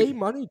gotta if you- pay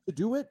money to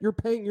do it. You're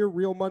paying your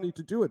real money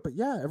to do it. But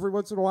yeah, every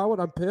once in a while when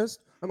I'm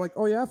pissed, I'm like,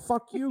 oh yeah,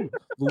 fuck you,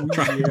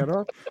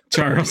 Louisiana.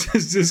 Charles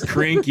is just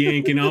crank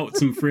yanking out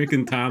some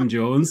freaking Tom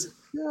Jones.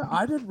 Yeah,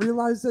 I didn't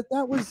realize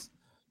that was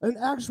an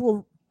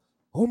actual.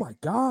 Oh my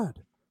god,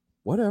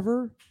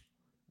 whatever.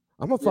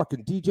 I'm a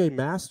fucking DJ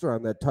master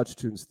on that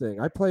TouchTunes thing.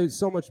 I play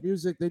so much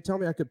music. They tell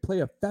me I could play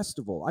a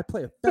festival. I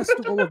play a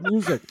festival of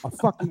music a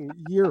fucking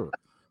year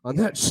on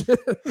that shit.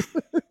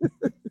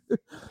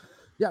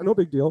 Yeah, no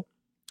big deal.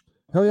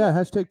 Hell yeah,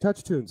 hashtag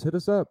TouchTunes. Hit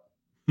us up.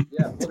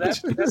 Yeah, well,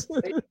 that's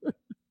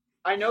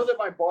I know that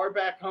my bar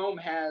back home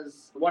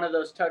has one of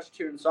those touch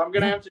tunes, so I'm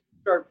going to have to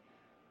start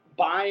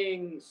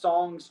buying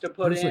songs to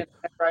put in Seriously.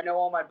 after I know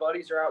all my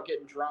buddies are out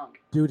getting drunk.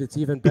 Dude, it's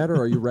even better.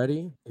 Are you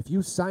ready? If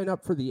you sign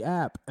up for the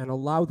app and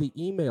allow the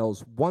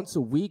emails once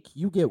a week,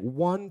 you get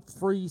one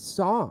free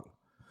song.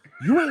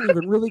 You ain't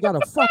even really got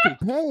to fucking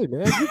pay,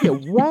 man. You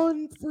get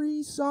one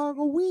free song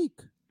a week.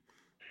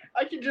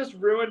 I can just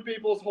ruin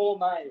people's whole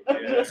night.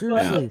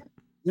 Seriously.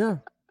 Yeah.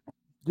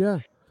 Yeah.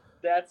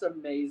 That's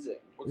amazing.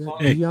 Yeah.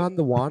 Hey. Beyond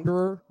the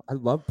Wanderer. I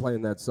love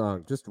playing that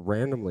song just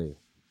randomly.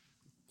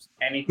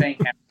 Anything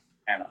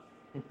Hannah.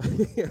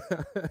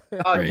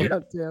 Oh, Right.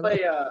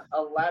 Play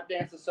a lap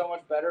dance is so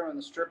much better when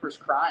the stripper's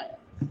crying.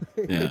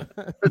 Yeah.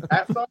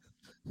 That song?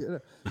 Yeah.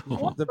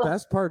 The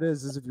best part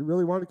is if you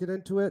really want to get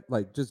into it,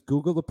 like just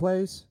Google the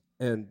place,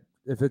 and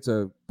if it's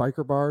a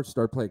biker bar,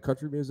 start playing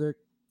country music.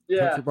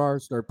 Yeah. Country bar,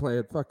 start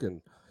playing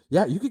fucking.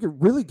 Yeah, you could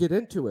really get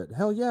into it.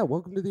 Hell yeah,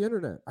 welcome to the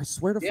internet. I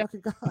swear to Yeah.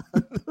 fucking God.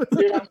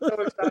 Dude, I'm so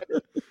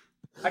excited.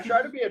 I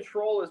try to be a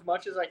troll as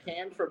much as I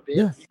can for bits.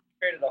 Yeah. You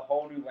created a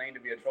whole new lane to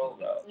be a troll,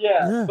 though.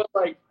 Yeah, Yeah. but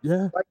like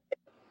Yeah.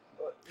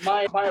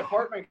 my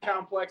apartment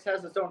complex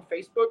has its own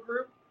Facebook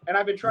group, and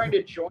I've been trying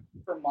to join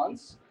it for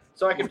months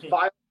so I can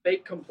file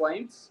fake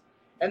complaints,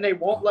 and they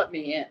won't let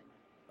me in.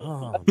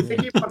 Oh, They man.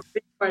 keep on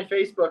seeing my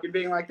Facebook and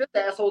being like, "This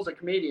asshole's a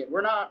comedian.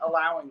 We're not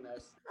allowing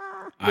this."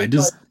 I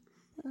just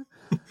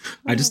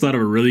thought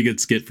of a really good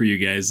skit for you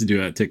guys to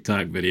do a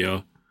TikTok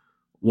video.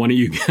 One of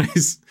you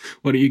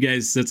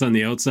guys sits on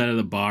the outside of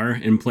the bar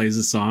and plays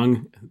a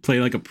song, play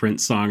like a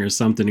Prince song or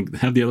something, and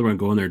have the other one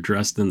go in there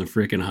dressed in the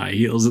freaking high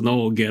heels and the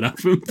whole get up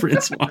and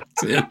Prince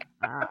walks in.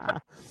 Oh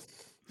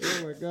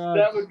my God.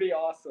 That would be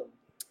awesome.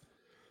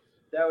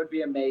 That would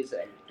be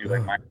amazing. Do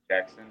like Michael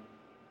Jackson.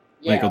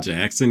 Yeah. Michael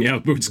Jackson. Yeah,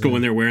 boots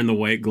going there wearing the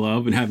white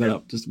glove and have it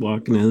up just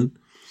walking in.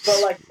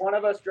 But like one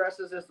of us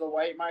dresses as the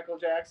white Michael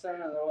Jackson,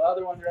 and the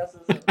other one dresses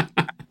as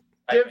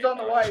dibs on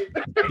the white.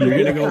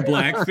 You're gonna go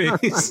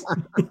blackface.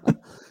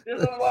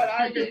 Dibs on the white.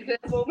 I get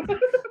canceled.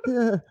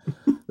 Yeah.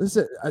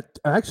 Listen,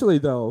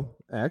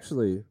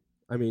 actually,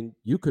 I mean,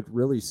 you could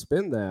really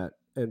spin that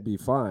and be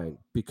fine,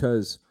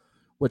 because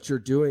what you're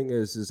doing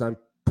is I'm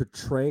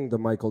portraying the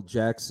Michael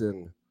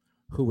Jackson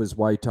who is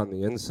white on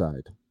the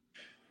inside.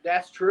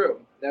 That's true.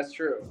 That's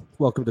true.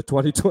 Welcome to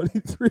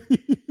 2023.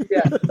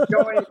 Yeah,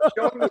 showing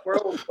the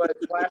world what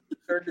plastic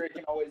surgery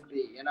can always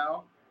be. You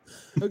know.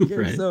 Okay,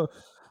 Right. so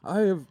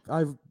I've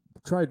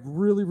tried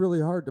really,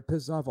 really hard to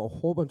piss off a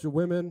whole bunch of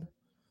women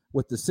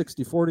with the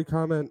 60-40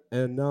 comment,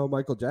 and now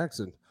Michael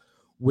Jackson,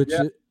 which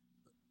Yeah.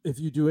 if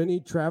you do any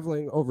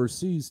traveling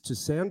overseas to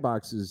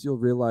sandboxes, you'll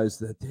realize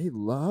that they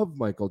love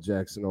Michael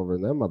Jackson over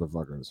them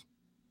motherfuckers.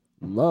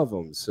 Love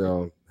him.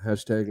 So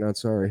hashtag not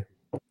sorry.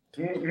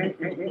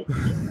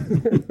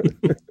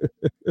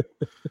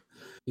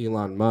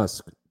 Elon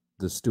Musk,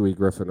 the Stewie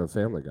Griffin of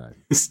Family Guy.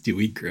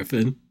 Stewie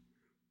Griffin.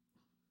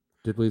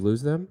 Did we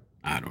lose them?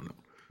 I don't know.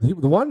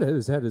 The one that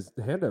has had his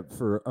hand up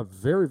for a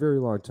very, very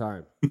long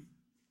time.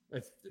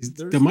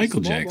 The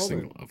Michael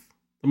Jackson glove.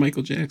 The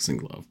Michael Jackson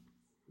glove.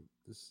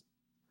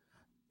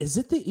 Is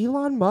it the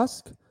Elon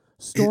Musk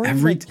story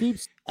Every that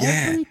keeps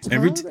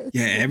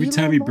every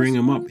time you bring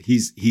him up,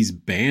 he's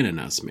banning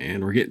us,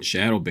 man. We're getting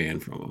shadow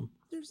banned from him.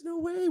 There's no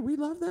way. We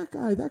love that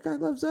guy. That guy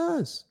loves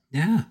us.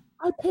 Yeah.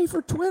 I pay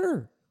for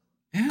Twitter.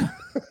 Yeah.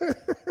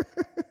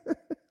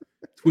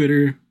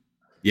 Twitter.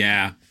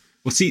 Yeah.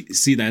 Well, see,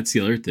 that's the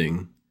other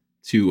thing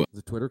too.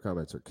 The Twitter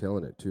comments are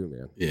killing it too,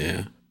 man.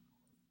 Yeah.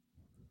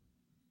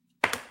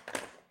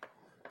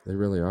 They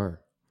really are.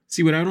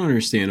 See, what I don't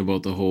understand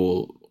about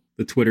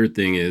the Twitter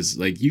thing is,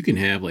 like, you can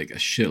have like a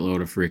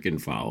shitload of freaking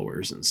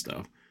followers and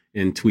stuff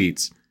and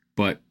tweets,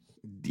 but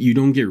you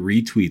don't get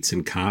retweets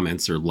and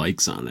comments or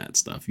likes on that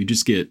stuff. You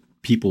just get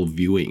people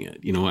viewing it.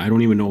 You know, I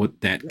don't even know what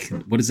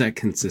does that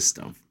consist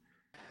of?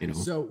 You know.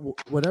 So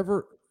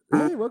whatever.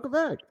 Hey, welcome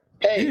back.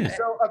 Hey, Yeah.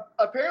 so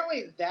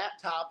apparently that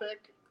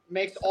topic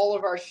makes all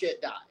of our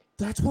shit die.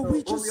 That's what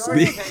we just We're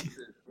in said. Texas.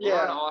 We're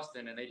Yeah. in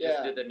Austin, and they just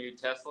Yeah. did the new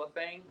Tesla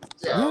thing.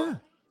 So Yeah.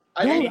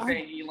 I Yeah, think,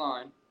 anything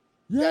Elon.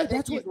 Yeah, I think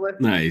that's he's what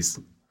listening. Nice.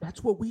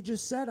 that's what we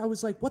just said. I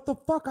was like, what the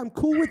fuck? I'm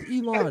cool with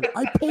Elon.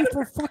 I pay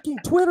for fucking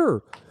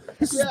Twitter.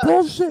 This is Yeah.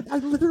 bullshit. I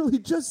literally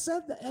just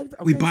said that.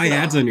 We Okay, buy so-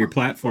 ads on your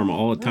platform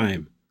all the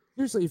time.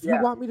 Seriously, if Yeah.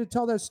 you want me to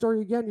tell that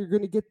story again, you're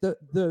going to get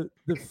the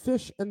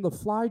fish and the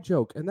fly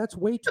joke, and that's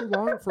way too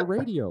long for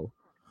radio.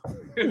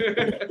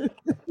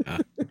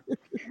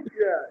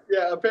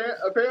 Yeah.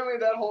 Apparently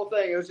that whole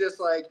thing, it was just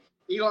like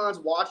Elon's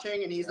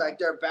watching, and he's like,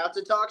 they're about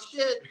to talk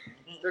shit.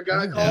 They're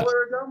gonna call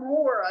her a dumb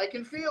whore. I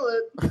can feel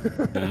it.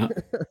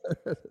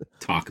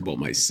 Talk about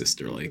my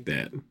sister like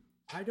that.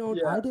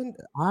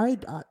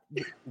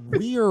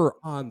 We're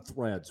on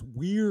Threads.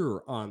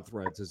 We're on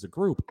Threads as a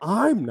group.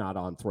 I'm not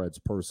on Threads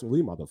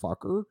personally,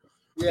 motherfucker.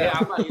 Yeah,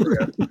 I'm not either.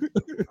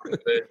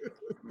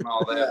 And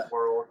all that Yeah.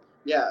 world.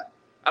 Yeah.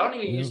 I don't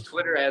even Yeah. use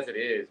Twitter as it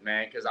is,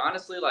 man, because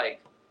honestly,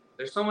 like,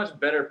 there's so much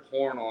better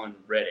porn on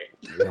Reddit.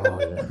 Oh,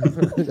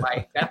 yeah.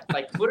 Like that's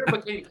like Twitter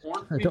became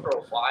porn for me for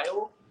a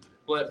while,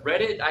 but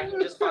Reddit I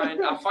can just find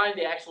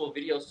the actual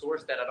video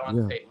source that I don't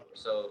have to pay for.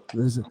 So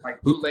Listen, I'm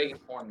like bootlegging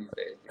porn these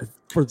days.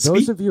 for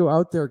those of you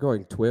out there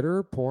going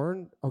Twitter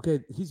porn,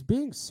 okay, he's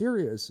being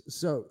serious.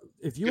 So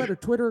if you had a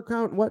Twitter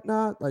account and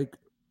whatnot, like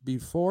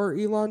before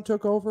Elon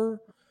took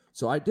over,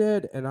 so I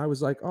did, and I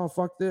was like, oh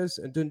fuck this,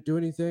 and didn't do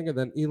anything, and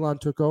then Elon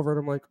took over, and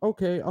I'm like,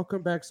 okay, I'll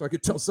come back so I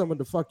could tell someone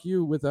to fuck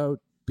you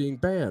without being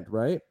banned,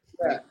 right?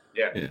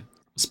 Yeah.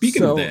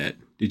 Speaking So- of that,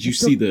 did you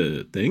see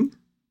the thing?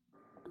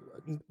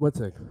 What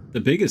thing? The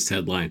biggest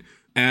headline.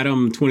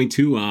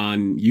 Adam22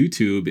 on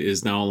YouTube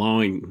is now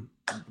allowing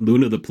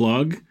Luna the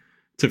Plug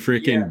to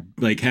freaking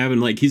like having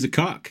like he's a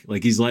cuck.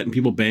 Like he's letting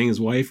people bang his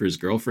wife or his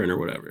girlfriend or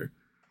whatever.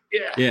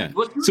 Yeah. Yeah.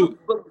 But, So-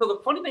 but the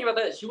funny thing about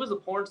that is she was a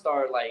porn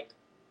star like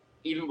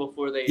even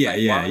before they Yeah,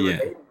 like, yeah, while they were yeah.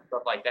 dating and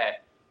stuff like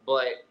that.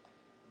 But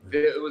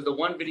it was the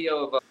one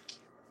video of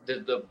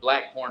the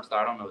black porn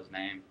star. I don't know his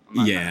name. I'm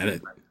not Yeah, trying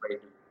to be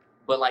crazy.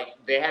 But like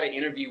they had an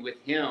interview with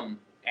him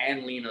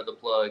and Lena the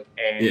Plug,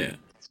 and Yeah.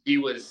 she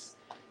was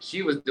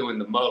doing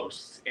the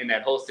most in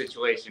that whole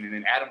situation. And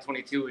then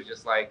Adam22 was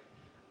just like,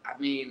 I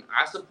mean,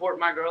 I support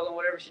my girl and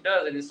whatever she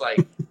does, and it's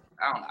like,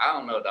 I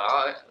don't know,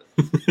 dog.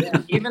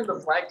 Even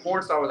the black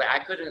porn star was like, I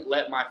couldn't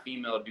let my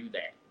female do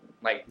that.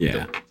 Like,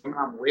 Yeah. the woman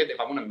I'm with, if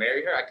I want to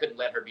marry her, I couldn't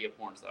let her be a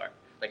porn star.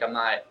 Like, I'm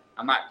not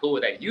cool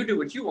with that. You do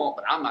what you want,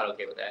 but I'm not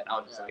okay with that. And I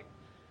was just like,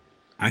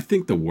 I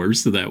think the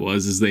worst of that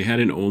was they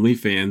had an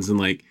OnlyFans and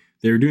like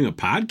they were doing a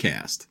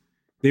podcast.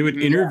 They would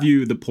Mhm.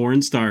 interview the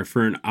porn star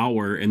for an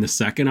hour, and the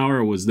second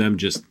hour was them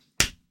just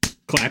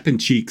clapping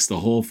cheeks the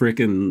whole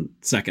freaking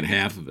second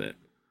half of it.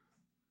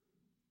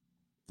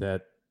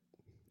 That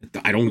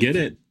I don't get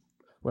it.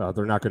 well,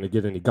 they're not going to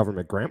get any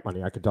government grant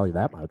money. I can tell you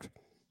that much.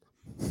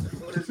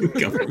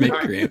 Government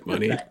grant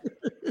money.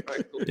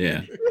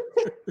 Yeah.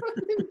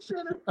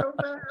 Shit is so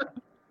bad.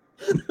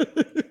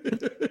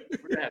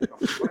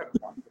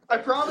 I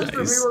promise for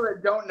Nice. people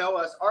that don't know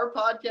us, our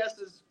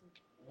podcast is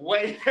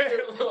Way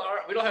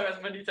we don't have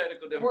as many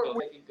technical difficulties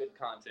making good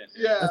content.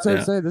 yeah. That's what Yeah.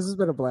 I'm saying. This has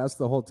been a blast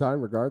the whole time,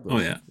 regardless. Oh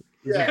yeah.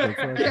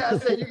 Yeah,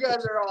 so you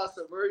guys are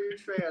awesome. We're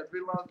huge fans. We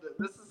loved it.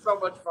 This is so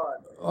much fun.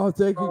 Oh,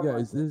 thank you Oh, my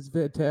guys. This is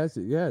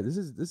fantastic. Yeah, this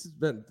has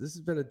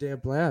been a damn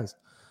blast.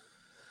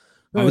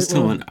 I was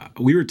All right,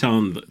 we were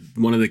telling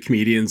one of the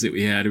comedians that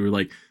we had, we were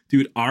like,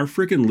 dude, our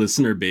freaking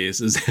listener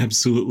base is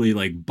absolutely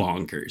like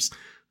bonkers.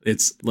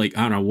 It's like,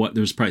 I don't know what,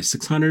 there's probably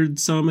 600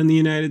 some in the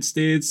United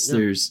States. Yeah.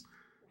 There's,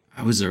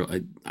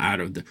 I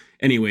don't know.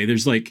 Anyway,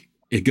 there's like,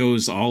 it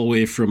goes all the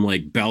way from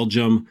like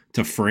Belgium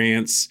to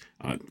France,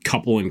 a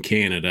couple in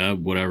Canada,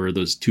 whatever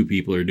those two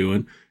people are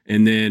doing.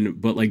 And then,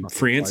 but like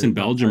France and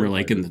Belgium are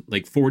like in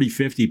like 40,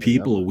 50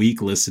 people a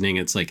week listening.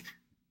 It's like,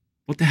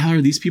 what the hell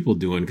are these people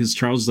doing? Because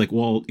Charles is like,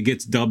 well, it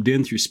gets dubbed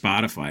in through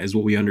Spotify is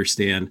what we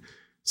understand.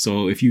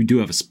 So if you do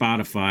have a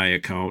Spotify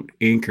account,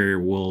 Anchor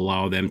will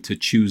allow them to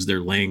choose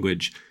their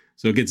language.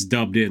 So it gets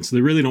dubbed in. So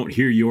they really don't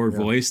hear your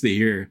voice. They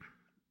hear,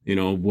 you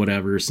know,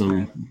 whatever,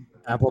 some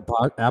Apple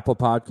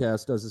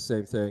Podcast does the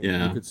same thing.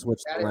 Yeah. You could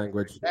switch the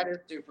language. That is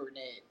super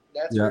neat.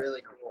 That's Yeah.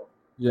 really cool.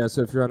 Yeah,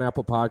 so if you're on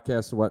Apple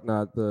Podcasts and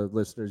whatnot, the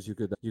listeners, you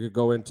could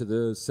go into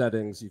the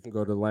settings, you can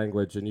go to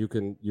language, and you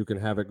can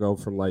have it go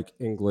from like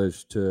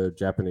English to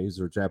Japanese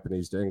or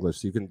Japanese to English.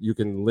 So you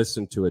can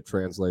listen to it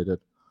translated.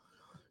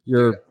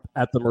 You're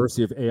at the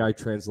mercy of AI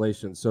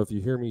translation. So if you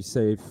hear me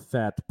say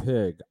fat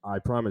pig, I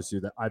promise you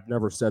that I've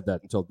never said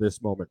that until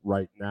this moment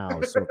right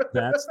now. So if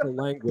that's the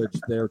language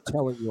they're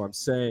telling you I'm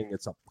saying,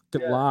 it's a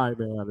fucking lie,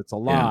 man. It's a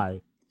lie.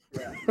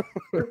 Yeah.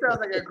 This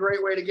sounds like a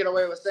great way to get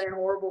away with saying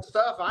horrible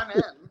stuff. I'm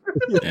in.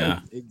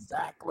 Yeah.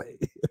 Exactly.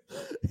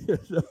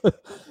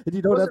 And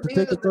you don't have to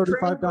take a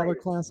 $35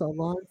 class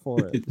online for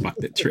it. By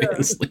the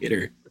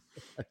translator.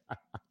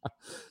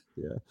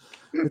 Yeah.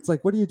 It's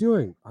like, what are you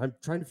doing? I'm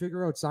trying to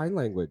figure out sign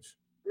language.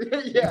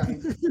 Yeah.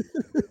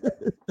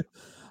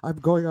 I'm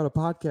going on a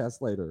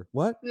podcast later.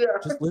 What? Yeah.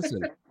 Just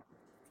listen.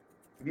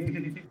 I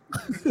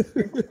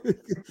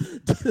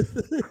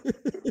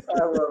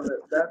love it.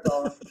 That's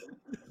awesome.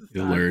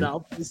 You'll learn.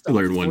 Now, based You'll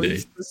on learn one 3 day.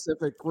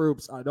 Specific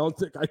groups, I don't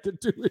think I can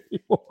do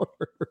anymore.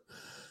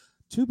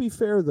 To be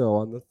fair, though,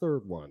 on the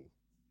third one,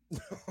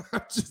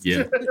 I'm just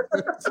Yeah. kidding.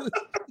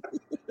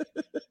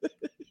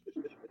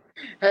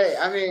 Hey,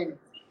 I mean,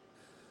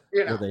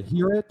 you know, Will they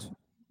hear it?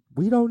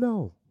 We don't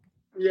know.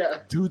 yeah.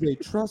 Do they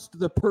trust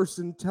the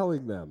person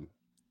telling them?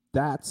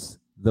 That's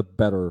the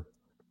better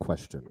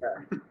question.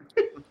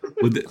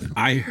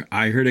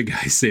 I heard a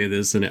guy say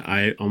this and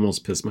I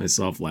almost pissed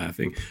myself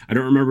laughing. I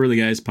don't remember the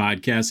guy's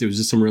podcast. It was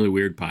just some really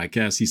weird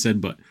podcast. He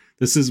said, but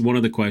this is one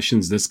of the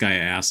questions this guy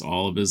asks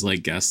all of his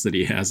like guests that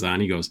he has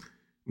on. He goes,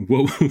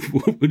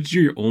 what would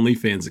your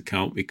OnlyFans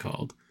account be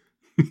called?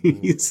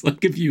 It's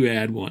like if you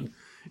had one.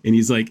 And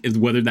he's like,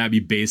 whether that be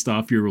based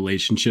off your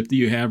relationship that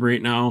you have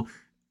right now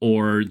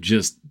or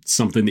just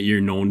something that you're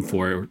known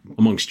for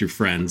amongst your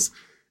friends.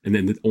 And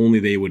then only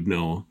they would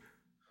know.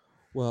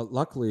 Well,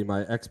 luckily,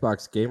 my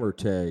Xbox gamer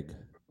tag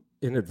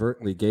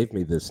inadvertently gave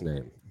me this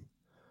name.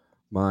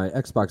 My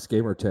Xbox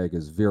gamer tag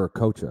is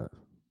Viracocha,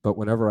 but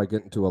whenever I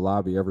get into a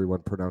lobby,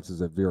 everyone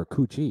pronounces it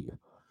Viracucci.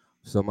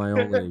 So my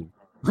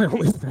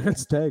only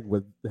fans tag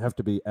would have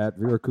to be at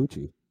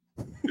Viracucci.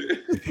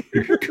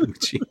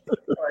 Gucci.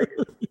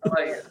 I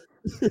like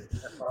it.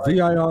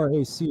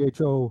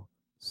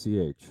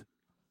 Virachoch.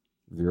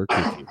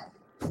 Viracucci.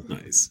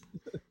 Nice.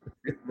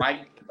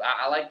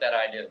 I like that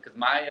idea because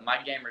my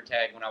gamer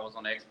tag when I was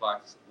on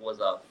Xbox was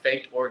a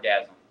faked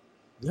orgasm,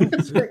 Yeah,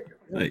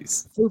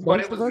 Nice. but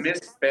it was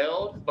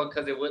misspelled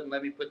because it wouldn't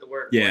let me put the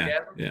word Yeah.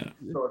 orgasm. Yeah.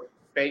 So it's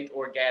faked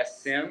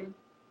orgasm,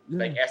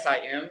 like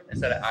SIM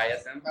instead of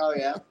ISM. Oh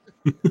yeah.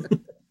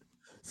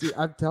 See,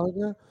 I'm telling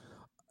you,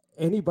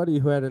 anybody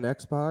who had an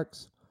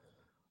Xbox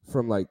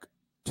from like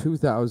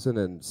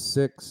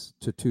 2006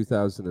 to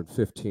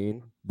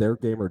 2015, their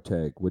gamer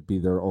tag would be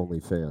their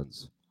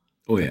OnlyFans.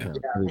 Oh yeah.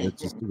 I mean,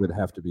 it would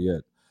have to be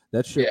it.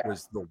 That shit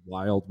was the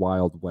wild,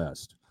 wild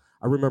west.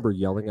 I remember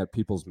yelling at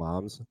people's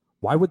moms.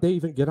 Why would they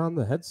even get on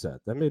the headset?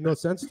 That made no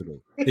sense to me.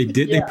 They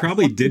did. They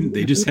probably didn't.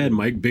 They just had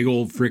big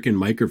old freaking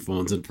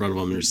microphones in front of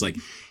them. They're just like,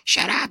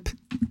 shut up.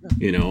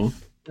 You know.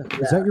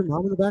 Is that your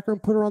mom in the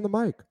background? Put her on the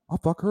mic. I'll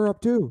fuck her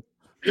up too.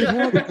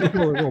 Little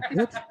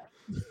bitch.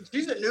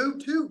 She's a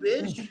noob too,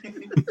 bitch.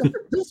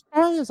 This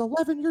guy is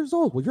 11 years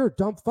old. Well, you're a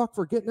dumb fuck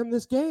for getting him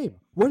this game.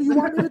 What do you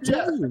want me to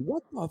tell you?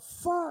 What the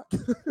fuck?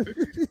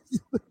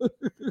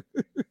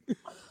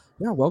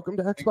 Yeah, welcome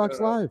to Xbox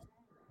Live.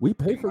 We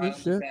pay for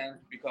this shit.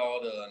 Be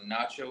called a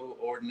nacho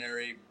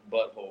ordinary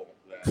butthole.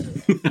 A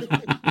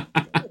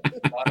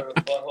lot of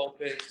butthole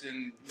pics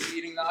and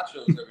eating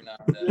nachos every now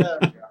and then. Yeah.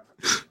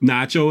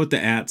 Nacho with the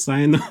 @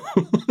 sign though.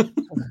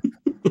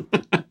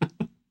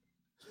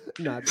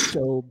 Not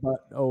so,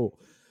 but oh.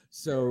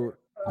 So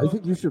I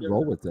think you should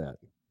roll with that.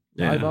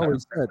 Yeah. I've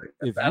always said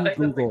if I you think that's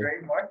a Google,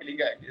 great marketing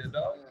idea,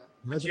 dog.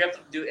 But you have to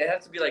do. It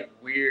has to be like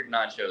weird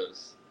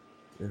nachos,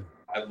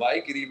 I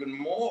like it even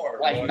more.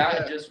 like Like,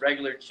 not just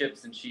regular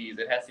chips and cheese.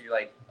 It has to be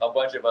like a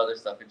bunch of other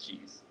stuff and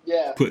cheese.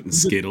 Yeah. Putting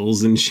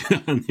Skittles and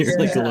shit on there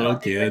like a little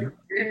kid.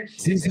 Weird shit.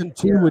 Season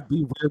 2 would be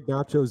weird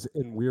nachos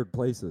in weird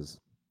places.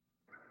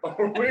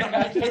 Weird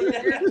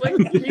nachos.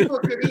 Like, people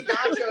could eat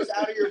nachos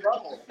out of your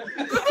bubble.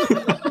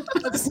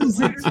 That's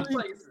season Weird 3.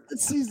 places.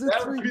 That's season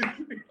That would 3.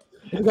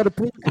 be- You gotta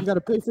pay. You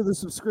gotta pay for the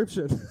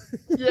subscription.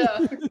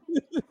 Yeah.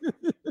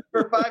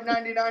 For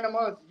 $5.99 a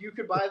month, you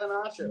could buy the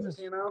nachos.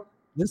 You know.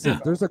 Listen, Yeah.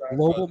 there's a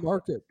global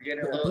market. You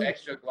get a little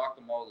extra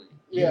guacamole.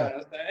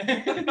 Yeah. You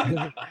know what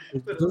I'm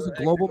saying? There's a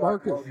global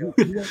market. You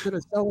aren't gonna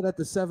sell it at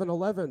the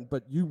 7-Eleven,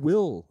 but you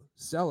will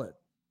sell it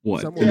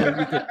What? somewhere where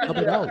you can pub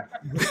it out.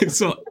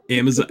 So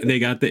Amazon, they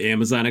got the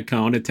Amazon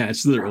account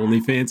attached to their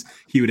OnlyFans.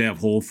 He would have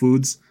Whole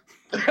Foods.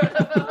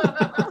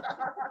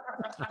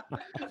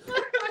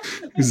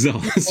 He's all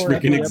this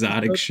freaking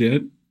exotic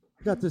shit.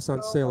 I got this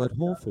on sale at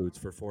Whole Foods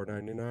for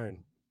 $4.99.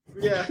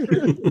 Yeah.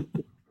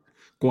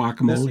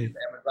 Guacamole.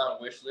 Amazon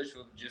wish list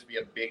would just be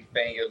a big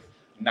thing of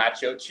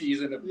nacho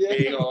cheese and a Yeah.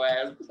 big old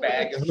ass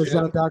bag of shit.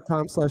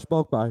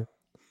 Amazon.com/bulk buy.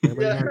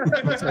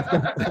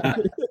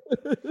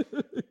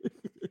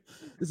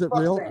 Is it Fuck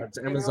real? that, It's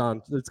you know?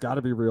 Amazon. It's got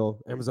to be real.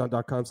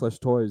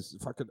 Amazon.com/toys.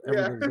 Fucking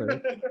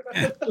everything's there.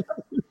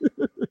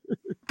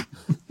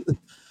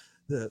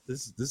 Yeah,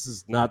 this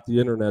is not the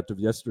internet of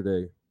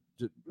yesterday.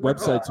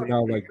 Websites are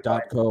now like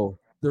 .co.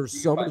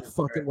 There's so many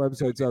fucking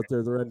websites out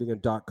there. They're ending in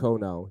 .co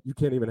now. You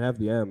can't even have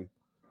the M.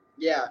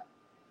 Yeah.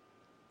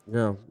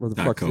 Yeah, where the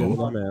 .co. fuck's the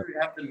M at?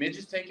 Have the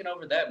midgets taken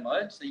over that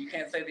much that you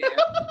can't say the M?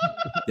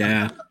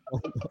 Yeah.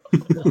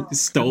 He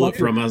stole it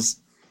from us.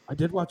 I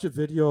did watch a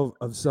video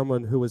of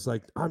someone who was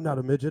like, "I'm not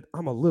a midget.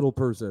 I'm a little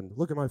person.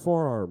 Look at my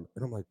forearm."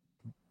 And I'm like,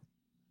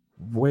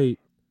 "Wait,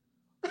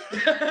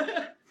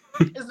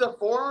 Is the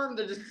forearm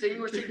the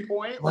distinguishing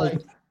point? Like-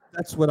 Like,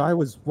 that's what I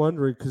was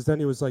wondering." Because then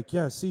he was like,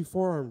 "Yeah, see,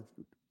 forearm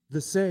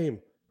the same,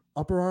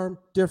 upper arm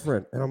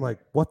different," and I'm like,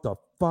 "What the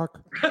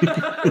fuck?"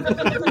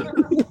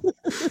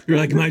 You're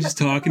like, am I just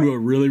talking to a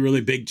really,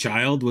 really big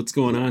child? What's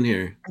going on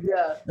here?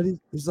 yeah. And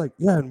he's like,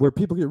 "Yeah," and where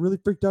people get really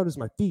freaked out is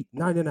my feet,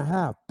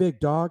 9.5, big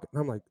dog.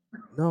 And I'm like,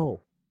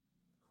 "No,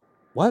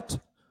 what?"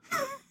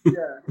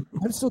 Yeah.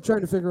 I'm still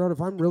trying to figure out if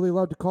I'm really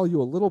allowed to call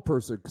you a little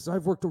person because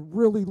I've worked a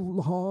really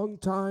long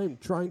time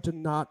trying to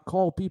not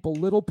call people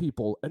little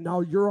people, and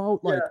now you're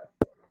out like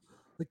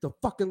the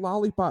fucking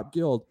Lollipop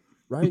Guild,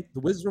 right? The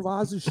Wizard of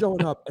Oz is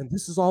showing up, and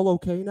this is all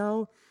okay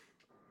now.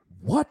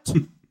 What?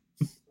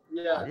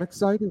 Yeah. I'm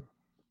excited.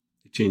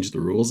 They changed the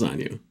rules on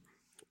you.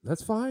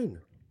 That's fine.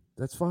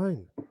 That's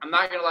fine. I'm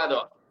not gonna lie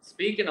though.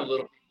 Speaking of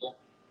little people,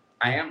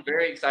 I am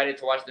very excited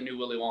to watch the new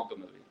Willy Wonka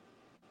movie.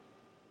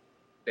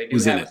 They do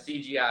Who's in have a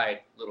CGI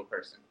little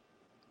person.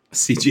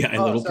 CGI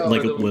Oh, little, so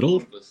like a Willy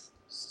little. Wonka's-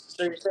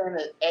 So you're saying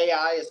that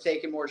AI is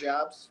taking more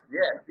jobs?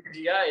 Yeah,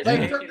 CGI is They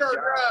taking took our jobs.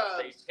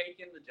 jobs. They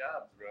taking the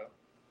jobs, bro.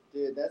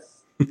 Dude,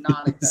 that's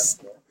not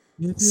acceptable.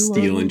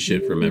 Stealing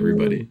shit from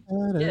everybody.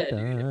 Yeah, dude,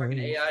 the fucking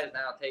AI is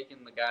now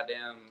taking the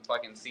goddamn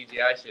fucking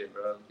CGI shit,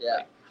 bro.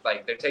 Yeah.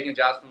 Like they're taking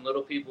jobs from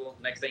little people.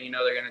 Next thing you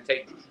know, they're gonna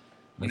take,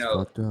 That's know,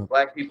 fucked up.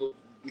 black people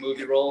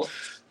movie roles.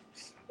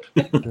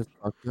 That's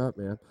fucked up,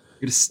 man.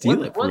 You're gonna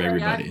steal it from Once AI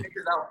everybody.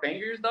 figures out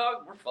fingers,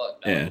 dog, we're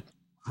fucked. Dog. Yeah.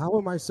 How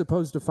am I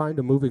supposed to find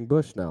a moving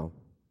bush now?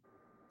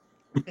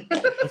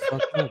 That's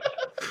fucked up.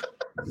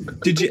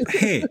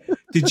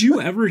 Did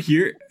you ever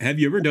hear, have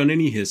you ever done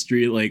any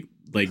history like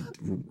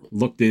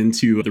looked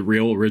into the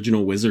real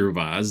original Wizard of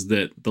Oz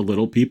that the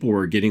little people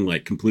were getting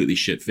like completely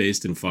shit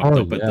faced and fucked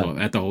Oh, up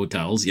yeah. at the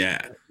hotels?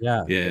 Yeah.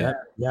 Yeah, Yeah.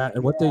 yeah.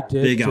 And what they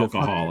did Big to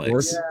alcoholics.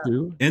 Dorothy,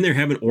 too. And they're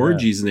having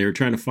orgies and they were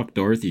trying to fuck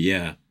Dorothy.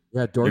 Yeah.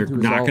 Yeah, They're Dorothy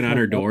was knocking all on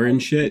her fucked up. door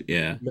and shit.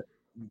 Yeah.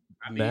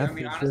 I Meth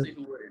mean, and honestly, shit.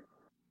 who wouldn't?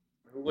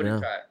 Who wouldn't Yeah.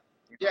 try?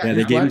 Yeah, Yeah,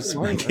 they gave him,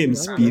 Black and they gave him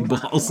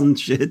white. speedballs and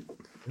shit.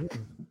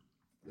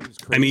 It was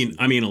I crazy.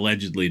 mean,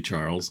 allegedly,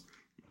 Charles.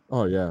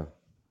 Oh yeah.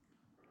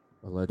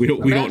 We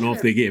Allegedly. don't know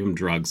if they gave him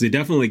drugs. They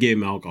definitely gave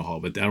him alcohol,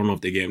 but I don't know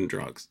if they gave him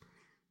drugs.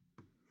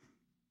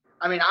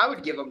 I mean, I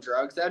would give them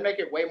drugs. That'd make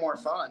it way more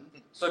fun.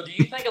 So, do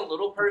you think a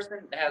little person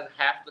has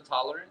half the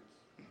tolerance?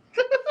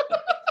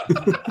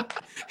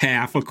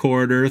 Half, a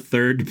quarter,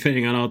 third,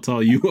 depending on how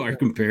tall you are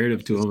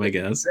comparative to him, I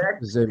guess.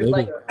 Say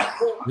maybe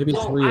maybe I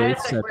 3/8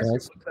 asked that at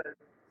question best.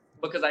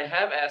 because I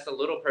have asked a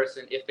little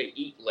person if they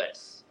eat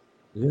less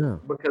Yeah.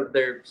 because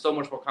they're so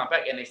much more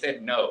compact, and they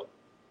said no,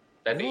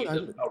 that they eat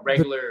No, a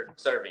regular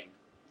serving.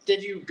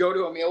 Did you go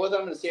to a meal with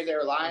them and see if they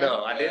were lying?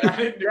 No, I didn't. I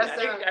didn't. Yes,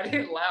 I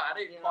didn't allow. I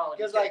didn't follow.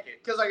 Because like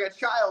a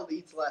child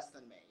eats less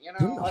than me. You know,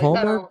 Didn't like, I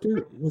Hallmark don't-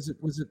 do? Was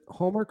it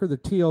Hallmark or the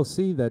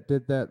TLC that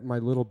did that? My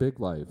Little Big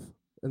Life,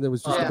 and it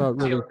was just Yeah,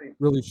 about really TLC.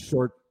 really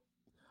short.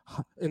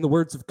 In the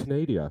words of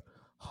Canada,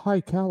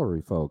 high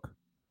calorie folk.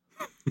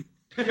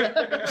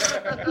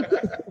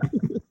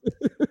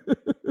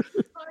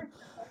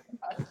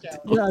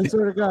 Yeah, I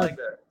swear to I God.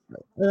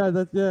 like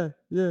that.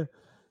 Yeah,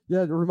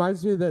 yeah. It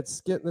reminds me of that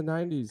skit in the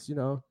 '90s. You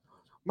know,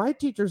 my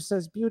teacher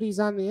says beauty's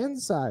on the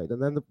inside.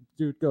 And then the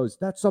dude goes,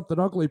 that's something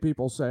ugly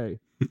people say.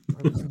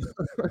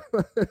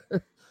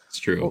 It's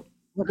true.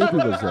 What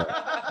movie was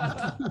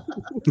that?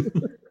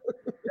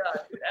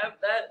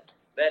 Yeah,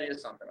 that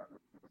is something.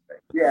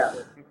 Yeah.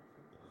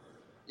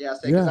 Yeah,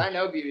 because Yeah. I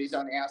know beauty's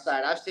on the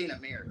outside. I've seen a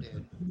mirror,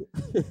 dude.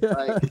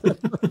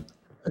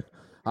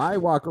 I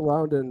walk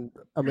around in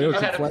I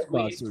American had to flag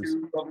squeeze boxers.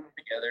 two of them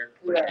together.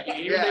 Yeah,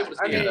 He was able to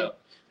see I it mean, though.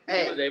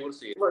 hey. He was able to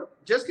see it.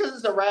 Look, just because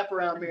it's a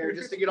wraparound mirror,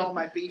 just to get all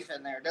my beef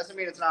in there, doesn't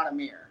mean it's not a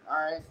mirror. All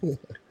right.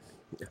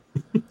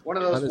 One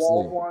of those Honestly.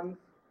 wall ones.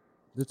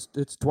 It's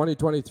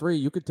 2023.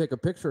 You could take a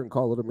picture and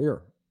call it a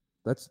mirror.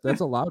 That's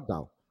allowed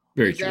now.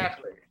 Very true.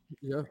 Exactly.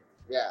 Yeah.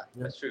 Yeah.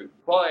 That's true.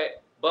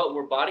 But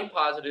we're body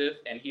positive,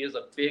 and he is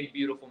a big,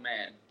 beautiful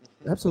man.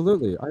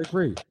 Absolutely. I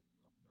agree.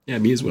 Yeah,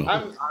 me as well.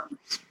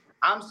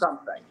 I'm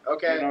something.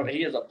 Okay. You know,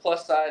 he is a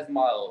plus size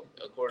model,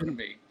 according to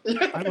me.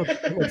 I'm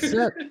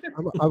upset.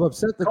 I'm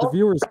upset that the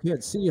viewers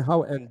can't see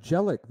how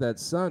angelic that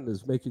sun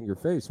is making your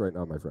face right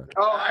now, my friend.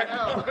 Oh, I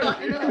know.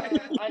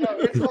 I know.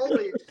 It's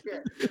holy as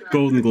shit. You know?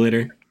 Golden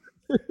glitter.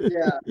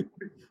 Yeah.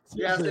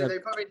 Yeah, Seriously, so they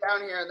put me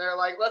down here and they're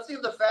like, let's see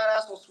if the fat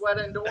ass will sweat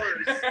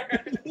indoors.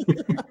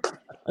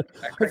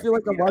 I feel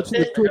like I'm watching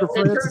the Tour de It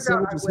France and turns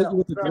someone out I just hit you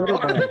with the will.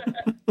 glitter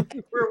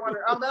bomb. We're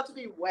wondering, I'm about to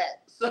be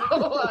wet, so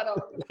I don't.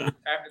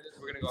 After this,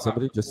 we're gonna go.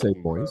 Somebody hot. just say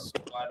moist.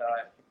 Why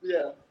not?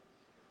 Yeah,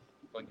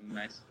 Fucking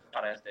nice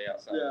hot ass day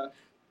outside. yeah.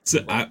 So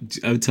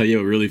I'll tell you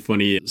a really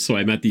funny. So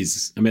I met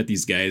these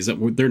guys.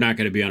 They're not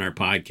going to be on our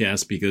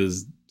podcast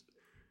because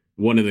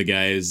one of the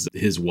guys,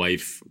 his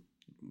wife,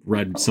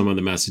 read some of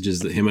the messages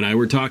that him and I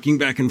were talking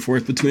back and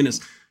forth between us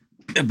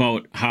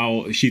about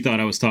how she thought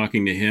I was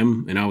talking to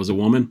him and I was a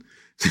woman.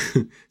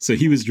 So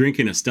he was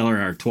drinking a Stella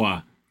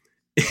Artois,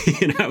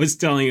 and I was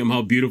telling him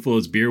how beautiful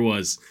his beer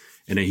was.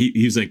 And he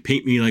was like,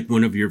 paint me like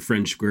one of your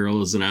French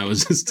girls. And I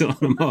was just telling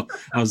him how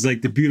I was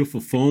like the beautiful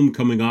foam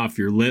coming off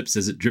your lips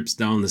as it drips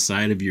down the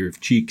side of your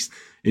cheeks.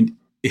 And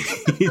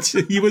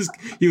he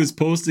was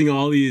posting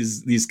all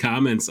these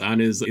comments on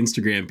his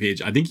Instagram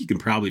page. I think you can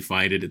probably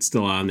find it. It's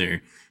still on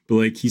there. But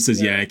like he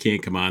says, yeah, I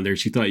can't come on there.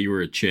 She thought you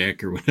were a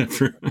chick or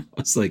whatever. I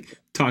was like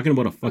talking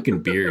about a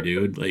fucking beer,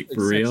 dude. Like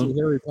for real. Sexy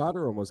Harry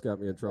Potter almost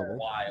got me in trouble.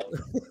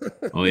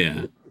 Wild. Oh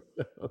yeah.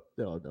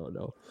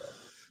 No.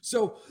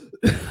 So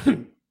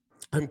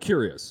I'm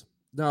curious.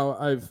 Now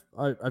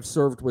I've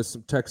served with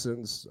some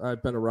Texans.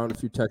 I've been around a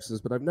few Texans,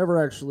 but I've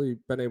never actually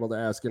been able to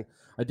ask. And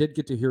I did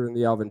get to hear in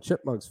the Alvin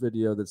Chipmunks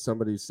video that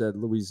somebody said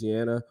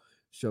Louisiana,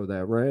 show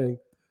that ring.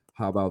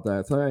 How about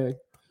that thing?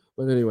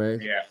 But anyway,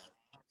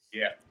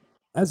 Yeah.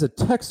 as a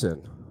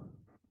Texan,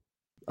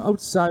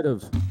 outside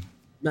of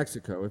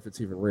Mexico, if it's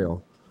even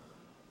real,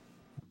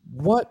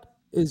 what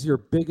is your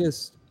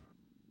biggest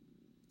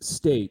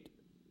state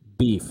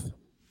beef?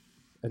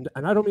 And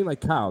I don't mean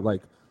like cow,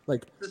 like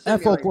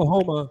F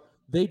Oklahoma,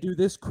 they do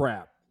this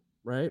crap,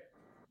 right?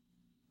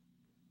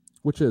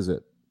 Which is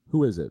it?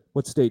 Who is it?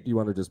 What state do you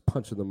want to just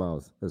punch in the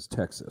mouth as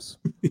Texas?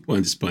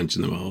 One just punch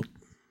in the mouth.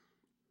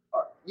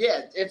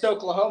 Yeah, it's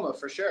Oklahoma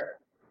for sure.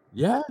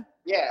 Yeah?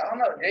 Yeah. I don't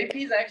know.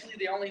 JP's actually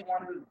the only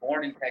one who's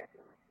born in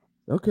Texas.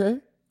 Okay.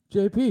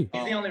 JP.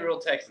 He's the only real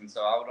Texan,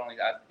 so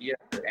you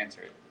have to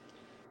answer it.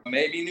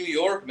 Maybe New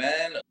York,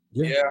 man.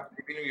 Yeah. Yeah,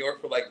 maybe New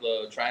York for like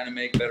trying to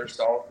make better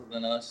salsa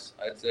than us.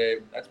 I'd say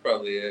that's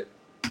probably it.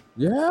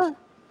 Yeah?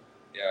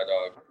 Yeah,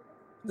 dog.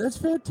 That's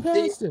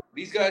fantastic.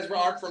 These guys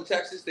aren't from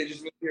Texas. They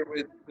just moved here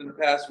within the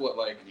past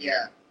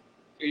Yeah.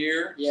 a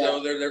year. Yeah.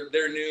 So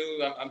they're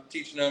new. I'm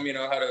teaching them,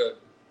 how to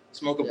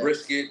smoke a Yeah.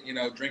 brisket.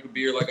 Drink a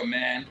beer like a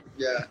man.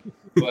 Yeah.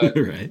 But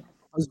Right.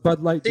 How's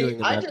Bud Light doing See,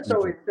 in I that just region?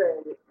 always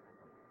say,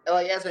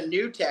 like, as a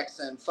new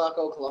Texan, fuck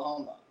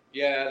Oklahoma.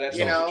 yeah, that's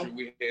You also know? true.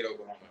 We hate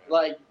Oklahoma.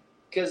 Like,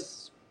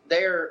 because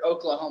they're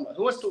Oklahoma.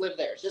 Who wants to live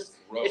there? It's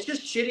Gross.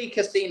 just shitty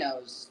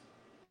casinos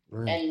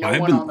Right. and no I've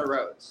one been- on the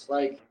roads.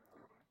 Like,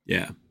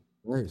 Yeah.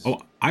 Nice. Oh,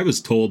 I was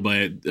told by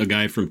a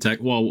guy from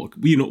Texas. Well,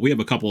 we have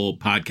a couple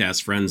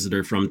podcast friends that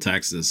are from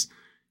Texas,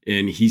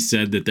 and he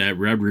said that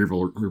Red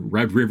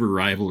River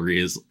rivalry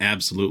is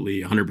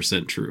absolutely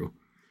 100% true.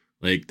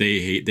 Like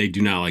they do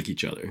not like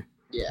each other.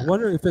 yeah. I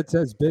wonder if it's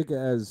as big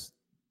as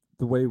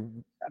the way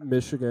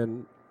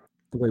Michigan,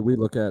 the way we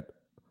look at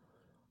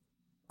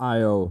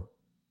Io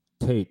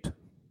Tate.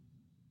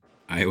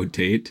 Iowa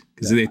Tate,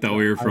 because they thought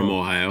we were from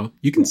Ohio.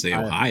 You can say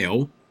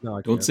Ohio. No,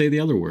 I Don't can't. say the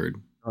other word.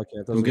 No, I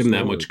can't. Those Don't are give them that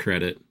swear much words.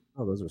 credit.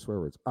 Oh, those are swear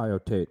words. Io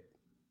Tate.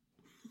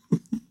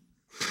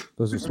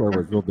 Those are swear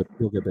words. We'll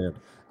get banned.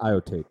 Io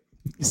Tate.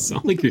 You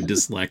sound like you're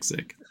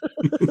dyslexic.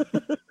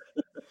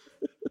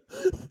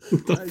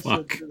 What the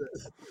fuck?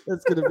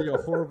 That's gonna be a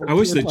horrible. I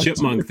wish the TMI.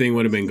 chipmunk thing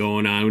would have been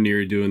going on when you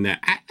were doing that.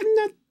 I'm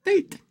not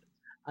Tate.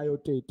 Io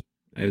Tate.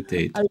 Iowa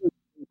Tate.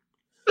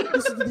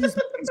 Listen to these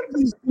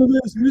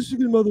dumbass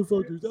Michigan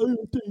motherfuckers. Io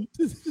Tate.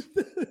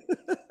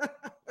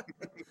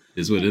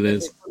 Is what it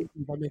is.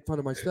 If I make fun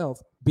of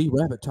myself, B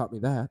Rabbit taught me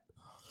that.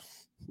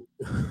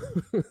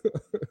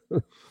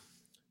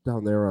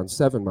 Down there on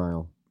 7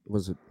 Mile.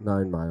 Was it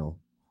 9 Mile?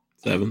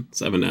 7,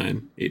 7,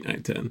 9, 8,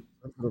 9, 10.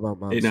 Something about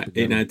Mom's 8, 9, 8,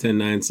 spaghetti. 9, 10,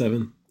 9,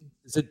 7.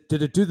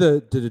 Did it do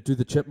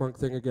the chipmunk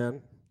thing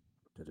again?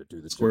 Did it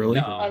do the Squirrely? chipmunk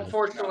No. thing again?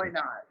 Unfortunately,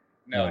 not.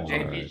 No, Oh,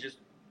 JP's alright. just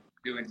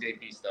doing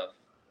JP stuff.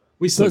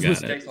 We still So got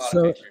it's- it. Takes a lot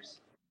So- of pictures.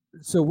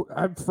 So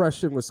I'm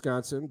fresh in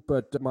Wisconsin,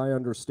 but my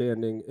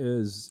understanding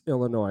is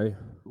Illinois.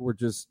 We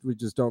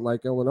just don't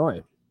like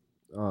Illinois.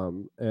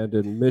 And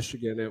in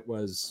Michigan, it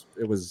was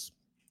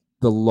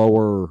the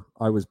lower.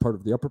 I was part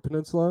of the Upper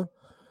Peninsula,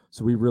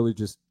 so we really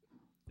just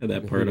Had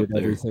that part up hated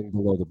there. everything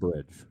below the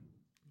bridge.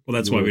 Well,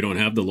 that's why we don't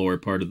have the lower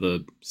part of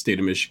the state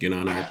of Michigan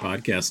on our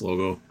podcast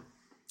logo.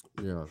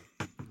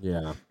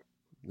 Yeah,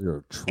 you're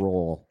a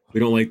troll.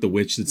 We don't like the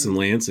witch that's in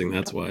Lansing.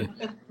 That's why.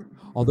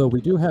 Although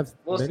we do have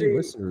Well, many see,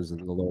 listeners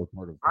in the lower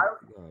part of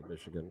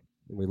Michigan,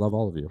 and we love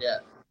all of you. Yeah.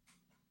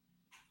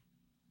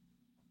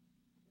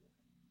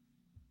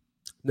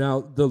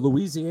 Now, the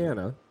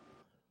Louisiana.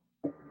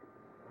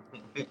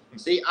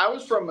 See, I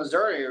was from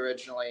Missouri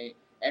originally,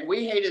 and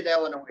we hated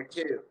Illinois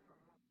too.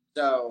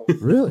 So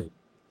Really?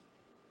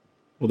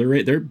 Well,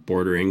 they're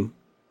bordering.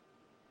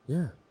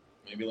 Yeah.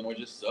 Maybe Illinois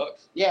just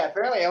sucks. yeah,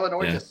 apparently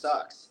Illinois Yeah. just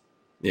sucks.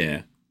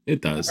 Yeah,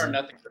 it I've does. heard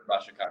nothing good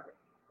about Chicago.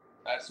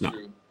 That's No.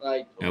 true.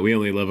 Like, Yeah, we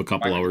only live a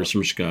couple hours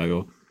from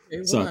Chicago. Hey,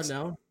 hold Sucks.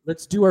 on now.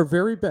 Let's do our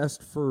very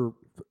best for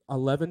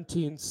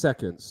 11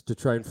 seconds to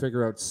try and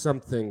figure out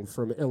something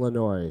from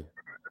Illinois.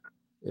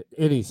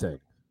 Anything.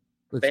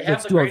 They have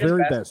Let's the do our greatest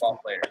very best. basketball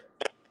player.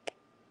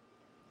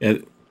 Yeah,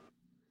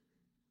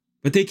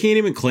 but they can't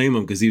even claim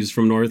him because he was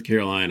from North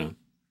Carolina.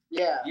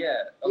 yeah,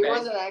 Yeah. he Okay.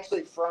 wasn't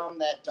actually from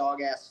that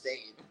dog ass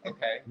state.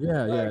 Okay.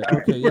 Yeah.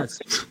 Okay. Yes.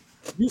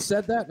 You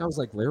said that, and I was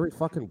like, Larry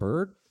fucking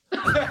Bird.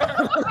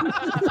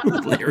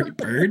 Larry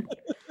Bird.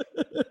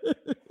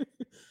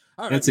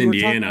 All That's you were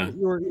Indiana. Talking,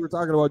 you were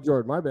talking about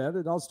Jordan. My bad.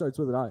 It all starts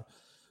with an I.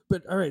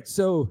 But all right.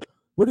 So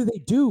what do? They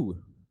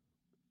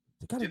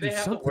gotta Do they have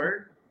something. the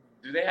word?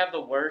 Do they have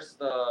the worst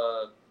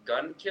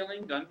gun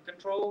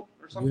control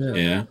or something? like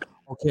Yeah. that?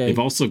 Okay. They've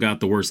also got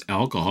the worst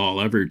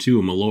alcohol ever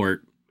too,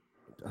 Malort.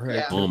 All right.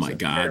 Yeah. Oh my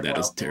turns- God, that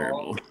is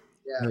Terrible terrible.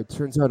 Yeah, It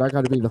turns out I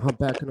got to be the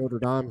humpback of Notre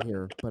Dame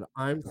here, but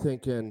I'm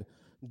thinking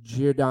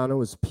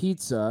Giordano's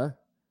Pizza,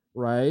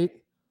 right?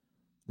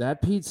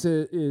 That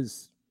pizza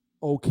is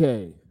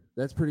okay.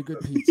 That's pretty good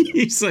pizza.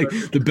 He's like,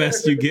 the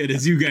best you get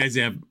is you guys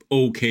have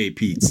okay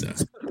pizza.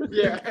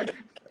 yeah.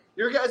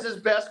 Your guys'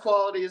 best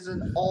quality is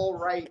an all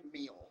right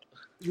meal.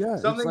 Yeah,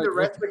 it's Something like- the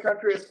rest of the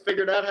country has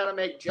figured out how to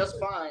make just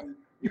fine.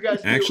 You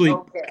guys do Actually-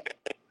 okay.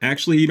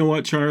 Actually, you know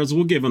what, Charles?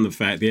 We'll give them the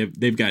fact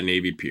they've got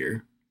Navy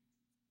Pier.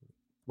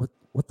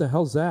 What the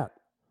hell's that?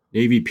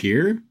 Navy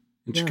Pier in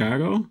Yeah.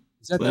 Chicago?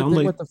 Is that the Well, thing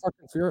like- with the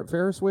fucking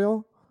Ferris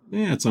wheel?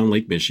 Yeah, it's on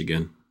Lake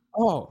Michigan.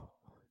 Oh,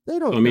 they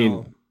don't I mean-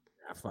 know.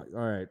 Ah, fuck.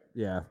 All right,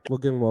 yeah, we'll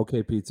give them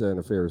okay pizza and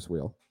a Ferris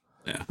wheel.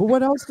 Yeah. But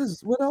what else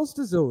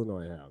does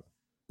Illinois have?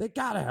 They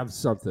gotta have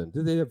something.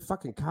 Do they have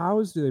fucking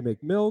cows? Do they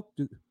make milk?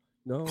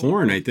 No.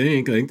 Corn, I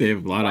think. I think they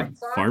have a lot of White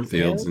Sox, farm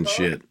fields and Red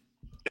shit.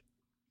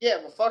 Yeah,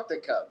 well, fuck the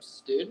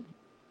Cubs, dude.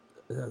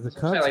 The Yeah,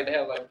 Cubs. like they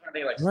have like I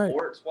think like Right.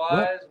 sports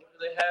wise. What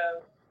do they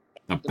have?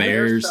 The The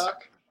Bears,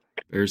 suck.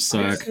 Bears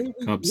suck, say we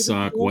give Cubs it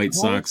suck, the old White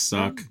college Sox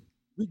suck. try.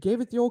 We gave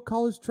it the old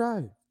college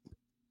try.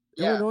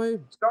 Yeah. Illinois.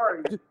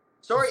 Sorry. Dude,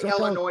 Sorry, suck out.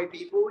 Illinois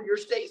people. Your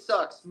state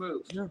sucks.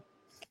 Move. Yeah.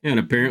 Yeah, and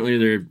apparently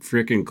their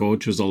freaking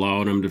coach was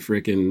allowing them to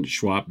freaking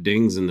swap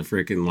dings in the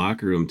freaking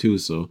locker room too.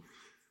 So,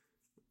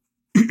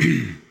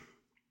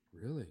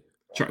 Really?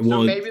 So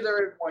well, maybe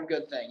there is one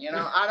good thing. You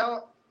know, I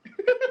don't.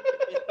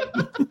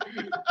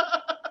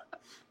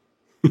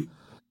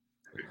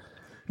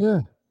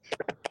 Yeah.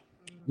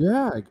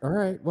 Yeah. All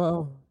right.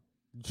 Well,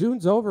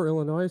 June's over,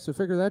 Illinois, so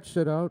figure that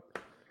shit out.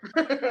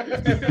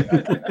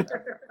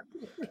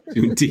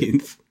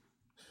 Juneteenth.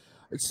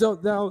 So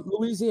now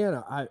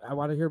Louisiana. I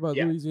want to hear about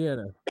Yeah.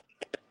 Louisiana.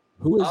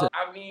 Who is it?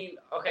 I mean,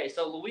 okay,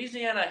 so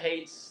Louisiana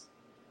hates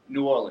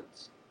New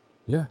Orleans.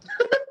 Yeah.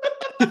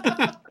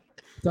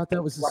 Thought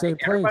that was the Like, same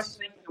everybody place.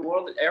 thinks New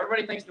Orleans.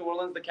 Everybody thinks New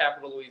Orleans is the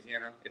capital of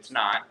Louisiana. It's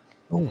not.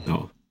 Oh.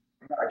 No.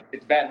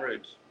 It's Baton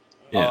Rouge.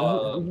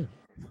 Yeah.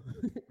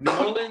 New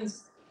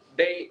Orleans,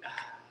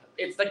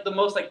 it's like the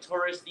most like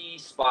touristy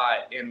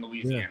spot in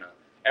Louisiana.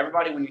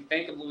 Everybody, when you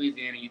think of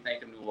Louisiana, you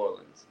think of New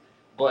Orleans.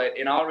 But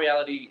in all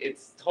reality,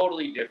 it's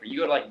totally different. You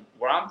go to like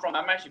where I'm from.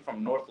 I'm actually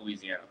from North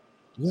Louisiana.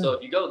 Yeah. So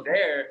if you go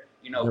there,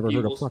 you know Never heard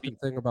people a fucking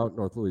speak thing about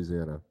North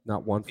Louisiana.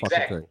 Not one fucking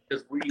exactly thing.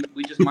 because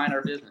we just mind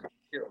our business.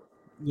 Chill.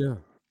 Yeah.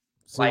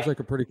 Seems Like- like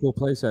a pretty cool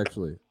place,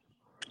 actually.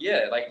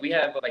 Yeah, like we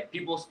have like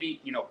people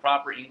speak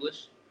proper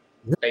English.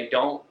 Yeah. They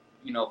don't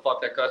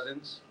fuck their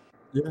cousins.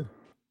 Yeah.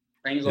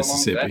 Things along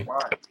Mississippi. that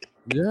line.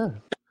 Yeah.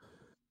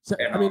 So,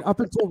 And, I mean, up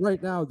until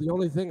right now, the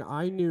only thing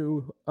I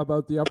knew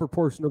about the upper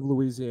portion of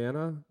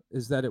Louisiana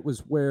is that it was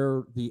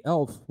where the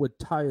elf would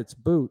tie its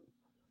boot,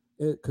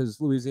 because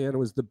Louisiana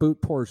was the boot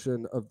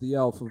portion of the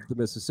elf of the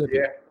Mississippi.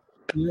 Yeah.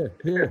 Yeah.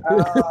 Yeah.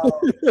 Oh.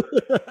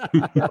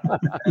 Yeah,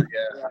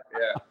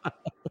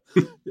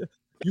 yeah.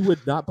 You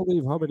would not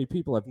believe how many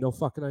people have no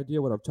fucking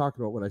idea what I'm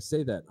talking about when I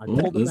say that. I Oh,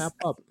 pull the this- map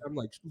up. I'm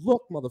like,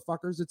 look,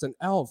 motherfuckers, it's an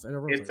elf. And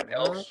everyone's It's like, an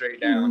elf "Huh?"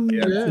 straight down. Ooh,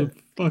 Yeah. it's a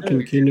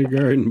fucking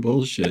kindergarten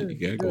bullshit you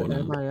got going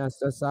on.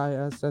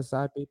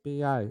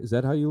 MISSISSIPPI. Is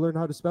that how you learn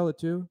how to spell it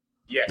too?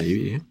 Yes.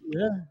 Maybe.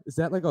 Yeah. Is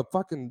that like a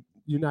fucking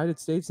United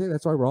States thing?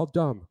 That's why we're all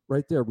dumb.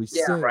 Right there. We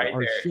Yeah, sing right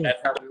our there. shit.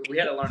 That's how we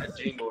had to learn a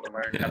jingle to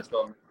learn how to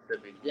spell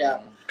Mississippi.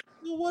 Yeah.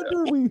 No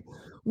wonder we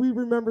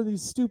remember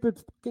these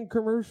stupid fucking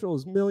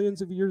commercials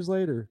millions of years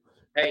later.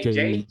 Hey,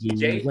 JG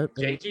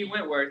JG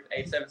Wentworth,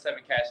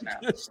 877 cash now.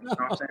 Yes, You know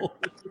what I'm saying?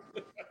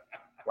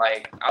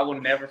 Like, I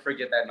will never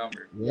forget that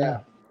number.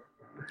 Yeah.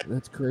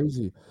 That's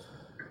crazy.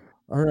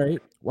 All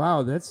right.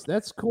 Wow,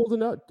 that's cool to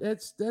know.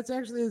 That's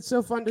actually it's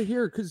so fun to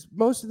hear because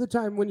most of the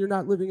time when you're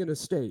not living in a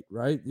state,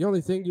 right? The only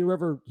thing you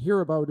ever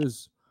hear about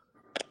is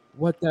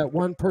what that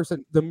one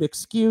person, the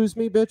 "excuse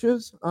me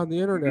bitches" on the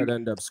internet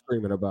end up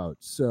screaming about.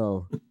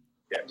 So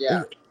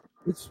Yeah.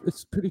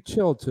 it's pretty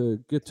chill to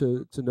get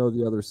to know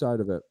the other side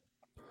of it.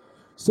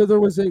 So there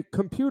was a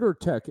computer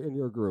tech in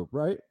your group,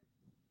 right?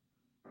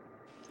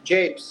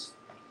 Japes.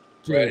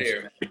 Right James,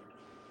 here.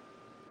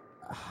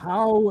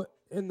 how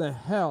in the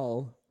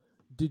hell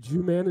did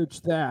you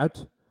manage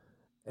that?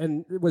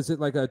 And was it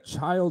like a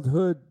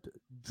childhood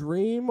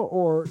dream,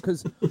 or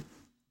because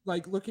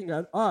like looking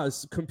at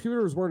us,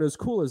 computers weren't as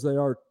cool as they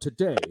are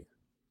today,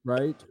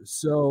 right?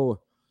 So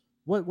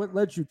what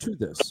led you to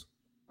this?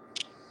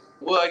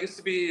 Well, I guess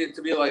to be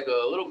like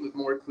a little bit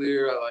more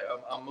clear,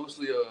 I'm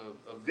mostly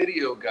a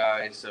video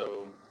guy,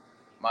 so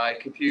my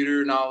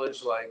computer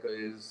knowledge like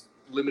is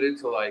limited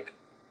to like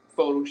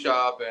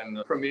Photoshop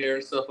and Premiere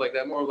and stuff like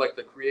that. More of like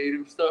the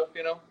creative stuff,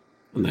 you know.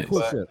 Nice. Cool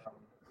But- shit.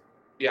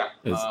 Yeah.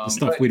 That's the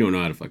stuff we don't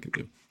know how to fucking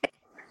do.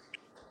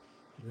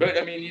 But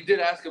I mean, you did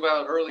ask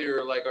about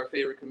earlier, like our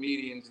favorite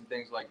comedians and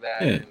things like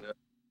that. Yeah. And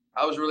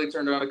I was really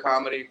turned on to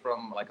comedy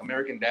from like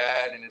American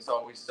Dad and It's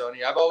Always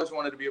Sunny. I've always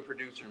wanted to be a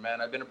producer, man.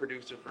 I've been a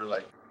producer for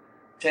like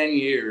 10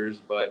 years,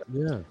 but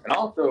Yeah. and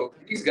also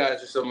these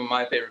guys are some of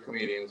my favorite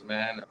comedians,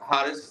 man.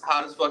 Hottest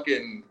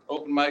fucking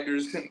open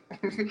micers.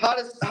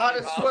 Hottest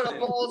sweat of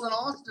balls in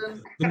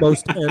Austin. The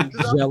most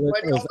angelic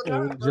Like all of the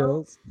time, bro.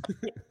 angels.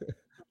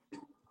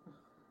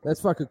 That's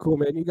fucking cool,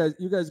 man.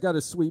 You guys got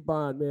a sweet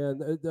bond, man.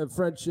 The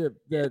friendship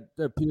that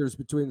appears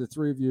between the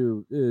three of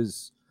you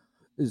is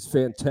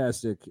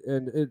fantastic,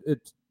 and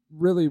it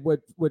really what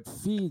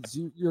feeds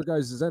your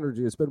guys'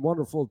 energy. It's been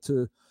wonderful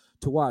to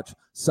watch.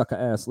 Sucker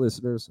ass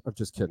listeners. I'm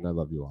just kidding. I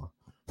love you all.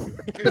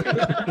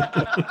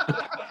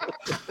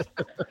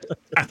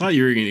 I thought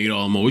you were gonna get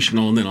all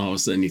emotional, and then all of a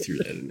sudden you threw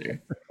that in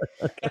there.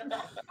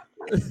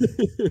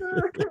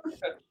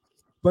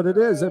 But it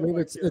is. I mean,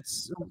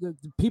 it's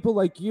people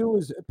like you,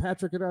 as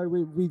Patrick and I,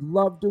 we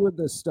love doing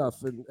this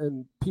stuff,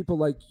 and people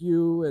like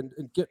you, and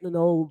getting to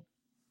know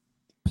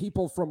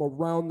people from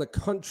around the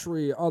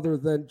country, other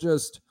than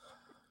just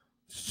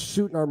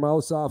shooting our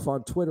mouths off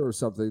on Twitter or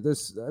something.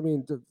 This, I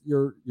mean,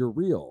 you're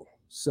real,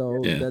 so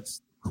Yeah. that's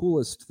the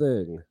coolest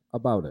thing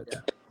about it. Yeah.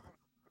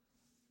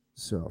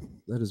 So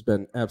that has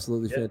been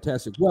absolutely Yeah.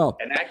 fantastic. Well,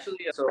 And actually,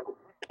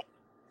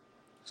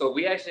 so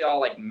we actually all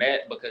like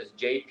met because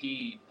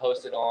JP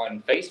posted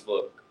on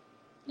Facebook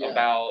Yeah.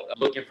 about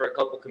looking for a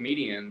couple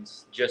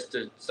comedians just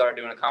to start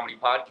doing a comedy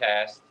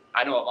podcast.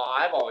 I know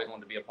I've always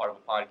wanted to be a part of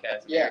a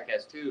podcast. And Yeah. Eric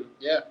has too.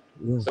 Yeah.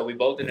 So we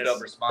both ended up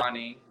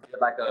responding.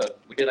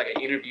 We did like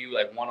an interview,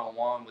 like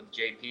one-on-one with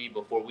JP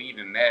before we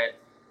even met.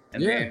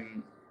 And Yeah.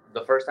 then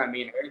the first time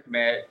me and Eric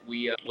met,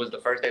 we was the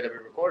first day that we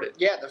recorded.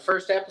 Yeah. The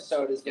first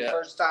episode is the Yeah.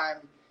 first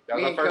time That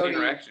was Me our and first Cody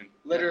interaction.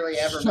 literally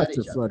ever shut met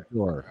your each other. front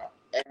door.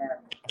 And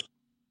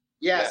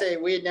Yeah. say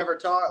we had never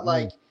talked. Mm.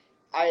 Like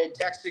I had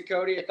texted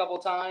Cody a couple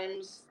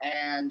times,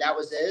 and that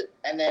was it.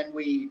 And then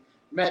we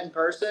met in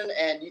person,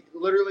 and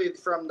literally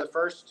from the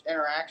first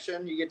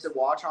interaction you get to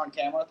watch on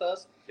camera with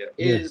us Yeah.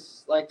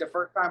 is like the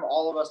first time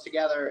all of us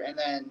together, and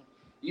then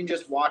you can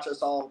just watch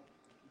us all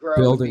grow,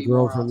 Build and and be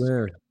grow more from awesome.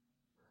 there.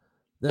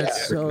 That's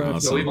Yeah. so Freaking So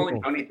awesome. we've only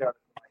cool. known each other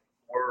for like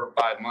 4 or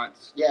 5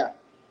 months. Yeah,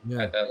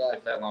 Yeah.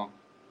 If that long.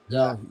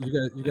 Yeah, you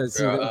guys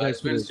see that? You guys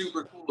It's been see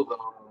super cool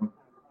though.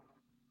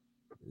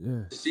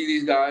 yeah. To see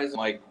these guys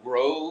like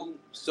grow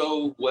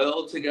so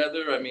well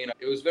together. I mean,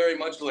 it was very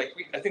much like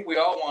I think we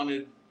all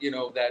wanted, you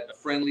know, that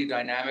friendly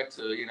dynamic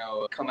to, you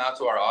know, come out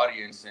to our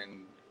audience,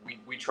 and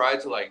we tried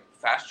to like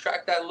fast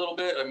track that a little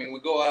bit. I mean, we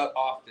go out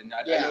often.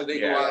 I know they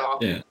go Yeah. out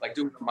often, Yeah. like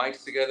doing the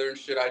mics together and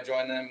shit. I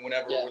join them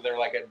whenever Yeah. they're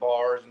like at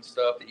bars and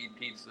stuff to eat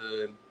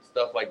pizza and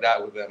stuff like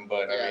that with them.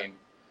 But Yeah. I mean,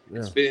 Yeah.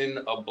 it's been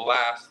a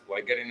blast,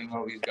 like getting to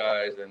know these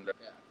guys, and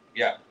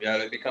yeah,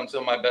 they've become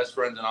some of my best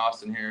friends in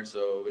Austin here.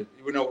 So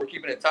you know, we're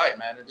keeping it tight,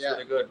 man. It's Yeah.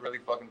 really good, really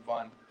fucking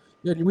fun.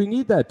 Yeah, we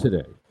need that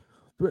today.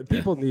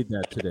 People need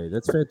that today.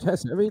 That's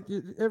fantastic. I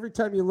mean, every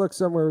time you look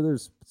somewhere,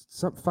 there's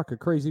some fucking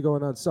crazy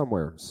going on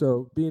somewhere.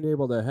 So being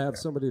able to have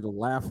somebody to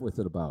laugh with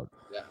it about,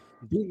 Yeah.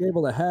 being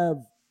able to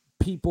have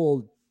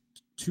people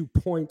to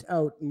point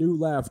out new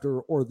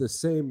laughter or the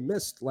same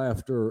missed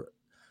laughter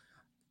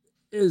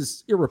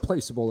is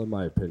irreplaceable, in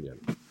my opinion.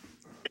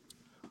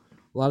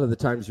 A lot of the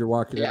times you're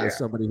walking in Yeah, with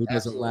somebody who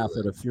doesn't laugh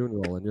at a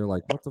funeral, and you're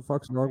like, "What the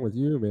fuck's wrong with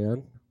you,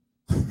 man?"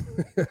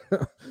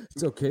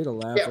 It's okay to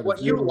laugh. Yeah, at what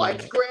a you funeral.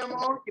 liked,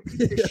 Grandma? You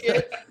piece of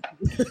shit.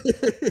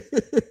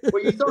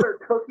 What, you thought her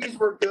cookies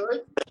were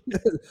good?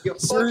 You fucking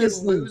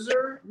Seriously.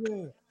 loser.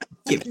 Yeah.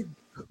 Fucking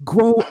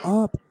grow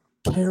up,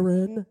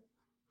 Karen.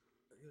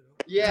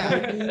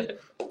 Yeah.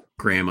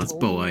 Grandma's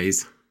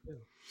boys.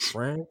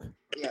 Frank.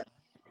 Yeah.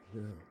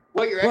 Yeah.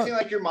 What, you're What? acting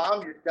like your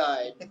mom just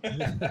died,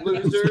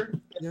 loser.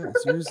 Yeah,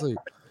 seriously.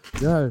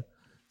 Yeah.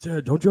 Yeah,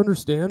 don't you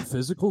understand?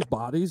 Physical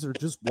bodies are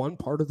just one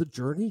part of the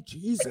journey.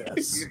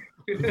 Jesus.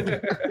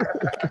 Dan,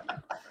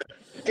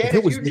 it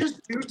if was you me-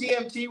 just do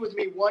DMT with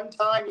me one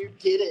time, you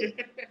get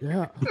it.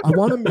 Yeah. I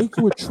want to make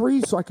you a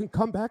tree so I can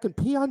come back and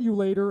pee on you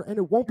later and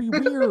it won't be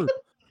weird.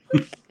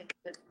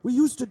 We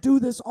used to do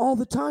this all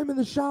the time in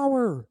the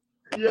shower.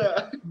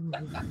 Yeah. No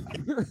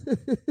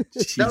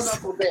Jeez.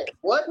 knuckle dick.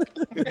 What?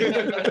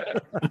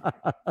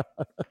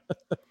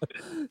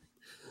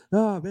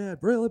 Oh man,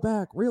 reel it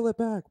back, reel it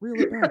back, reel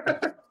it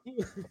back.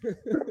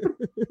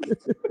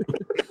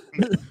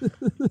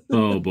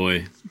 Oh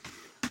boy.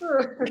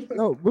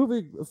 No,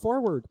 moving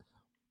forward.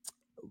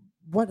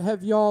 What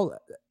have y'all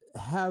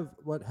have?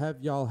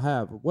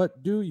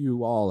 What do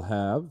you all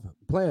have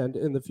planned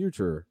in the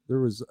future? There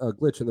was a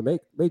glitch in the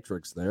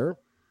matrix there.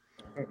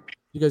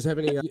 You guys have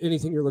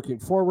anything you're looking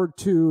forward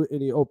to?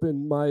 Any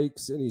open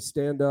mics? Any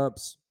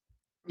stand-ups?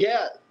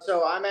 Yeah,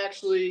 so I'm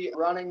actually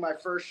running my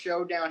first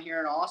show down here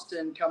in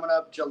Austin coming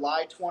up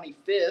July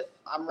 25th.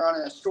 I'm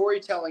running a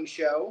storytelling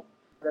show.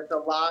 That's a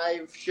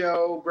live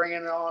show,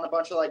 bringing on a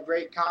bunch of like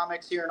great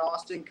comics here in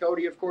Austin.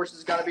 Cody, of course,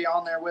 is going to be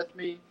on there with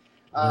me.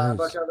 A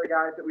bunch of other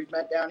guys that we've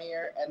met down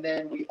here. And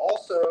then we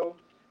also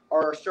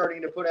are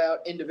starting to put out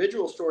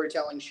individual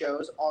storytelling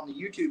shows on the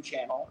YouTube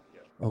channel.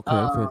 Okay,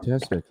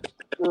 fantastic.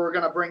 We're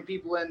going to bring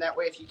people in. That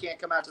way, if you can't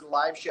come out to the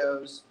live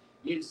shows,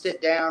 you can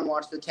sit down,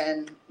 watch the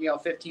 10,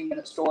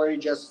 15-minute story,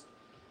 just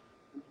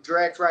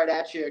direct right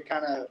at you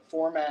kind of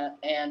format.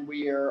 And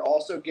we are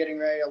also getting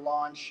ready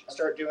to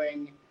start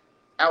doing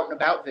out and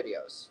about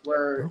videos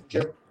where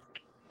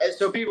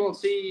so people can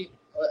see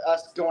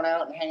us going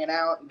out and hanging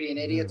out and being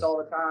idiots all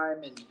the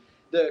time and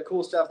the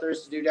cool stuff there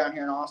is to do down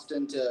here in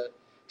Austin to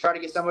try to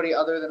get somebody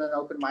other than an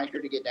open micer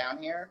to get down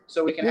here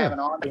so we can have an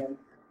audience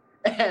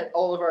at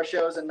all of our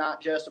shows and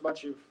not just a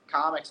bunch of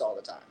comics all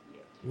the time.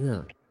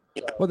 Yeah.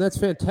 Well, that's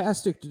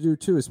fantastic to do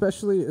too,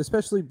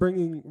 especially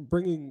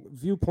bringing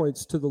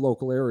viewpoints to the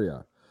local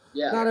area.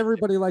 Yeah. Not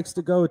everybody likes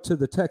to go to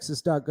the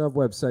Texas.gov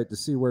website to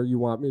see where you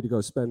want me to go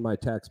spend my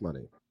tax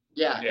money.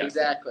 Yeah,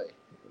 exactly.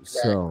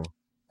 So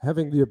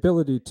having the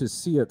ability to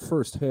see it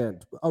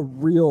firsthand, a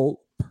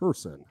real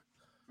person,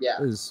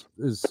 is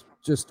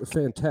just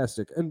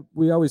fantastic. And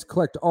we always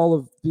collect all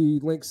of the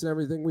links and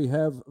everything we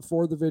have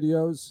for the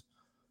videos.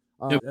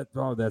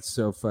 That's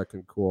so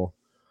fucking cool.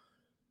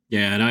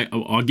 Yeah, and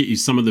I'll get you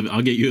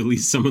I'll get you at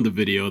least some of the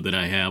video that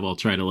I have. I'll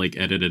try to like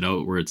edit it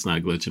out where it's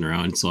not glitching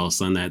around. So I'll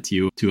send that to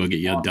you too. I'll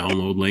get you a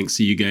download link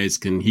so you guys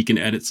he can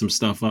edit some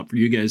stuff up for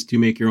you guys to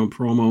make your own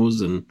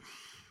promos and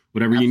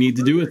whatever you need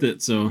to do with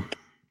it. So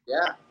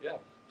yeah,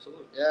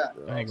 absolutely. Yeah.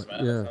 Thanks,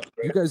 man. Yeah,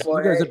 you guys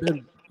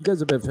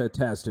have been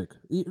fantastic.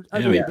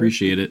 we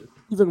appreciate it.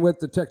 Even with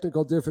the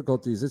technical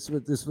difficulties, this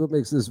what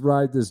makes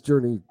this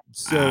journey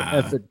so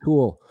effing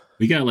cool.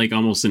 We got like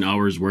almost an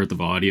hour's worth of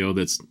audio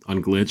that's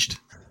unglitched.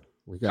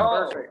 We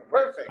got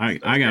perfect.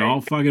 I got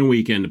all fucking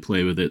weekend to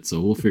play with it, so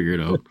we'll figure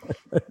it out.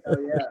 Oh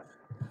yeah.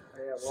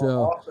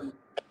 Well, awesome.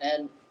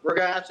 And we're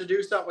gonna have to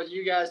do something with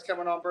you guys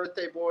coming on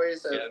Birthday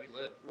Boys. That'd be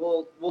lit.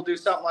 We'll do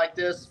something like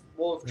this.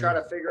 We'll try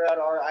to figure out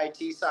our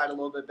IT side a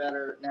little bit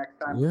better next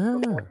time. Yeah.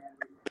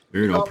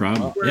 Sure, no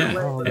problem.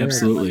 Yeah,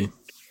 absolutely.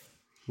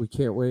 We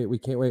can't wait. We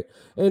can't wait.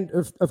 And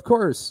of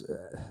course,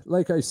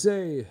 like I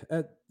say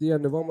at the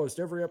end of almost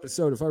every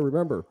episode, if I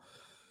remember,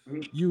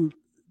 you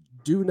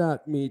do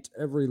not meet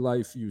every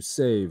life you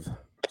save.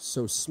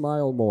 So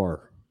smile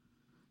more.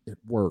 It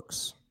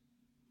works.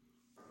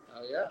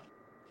 Oh yeah.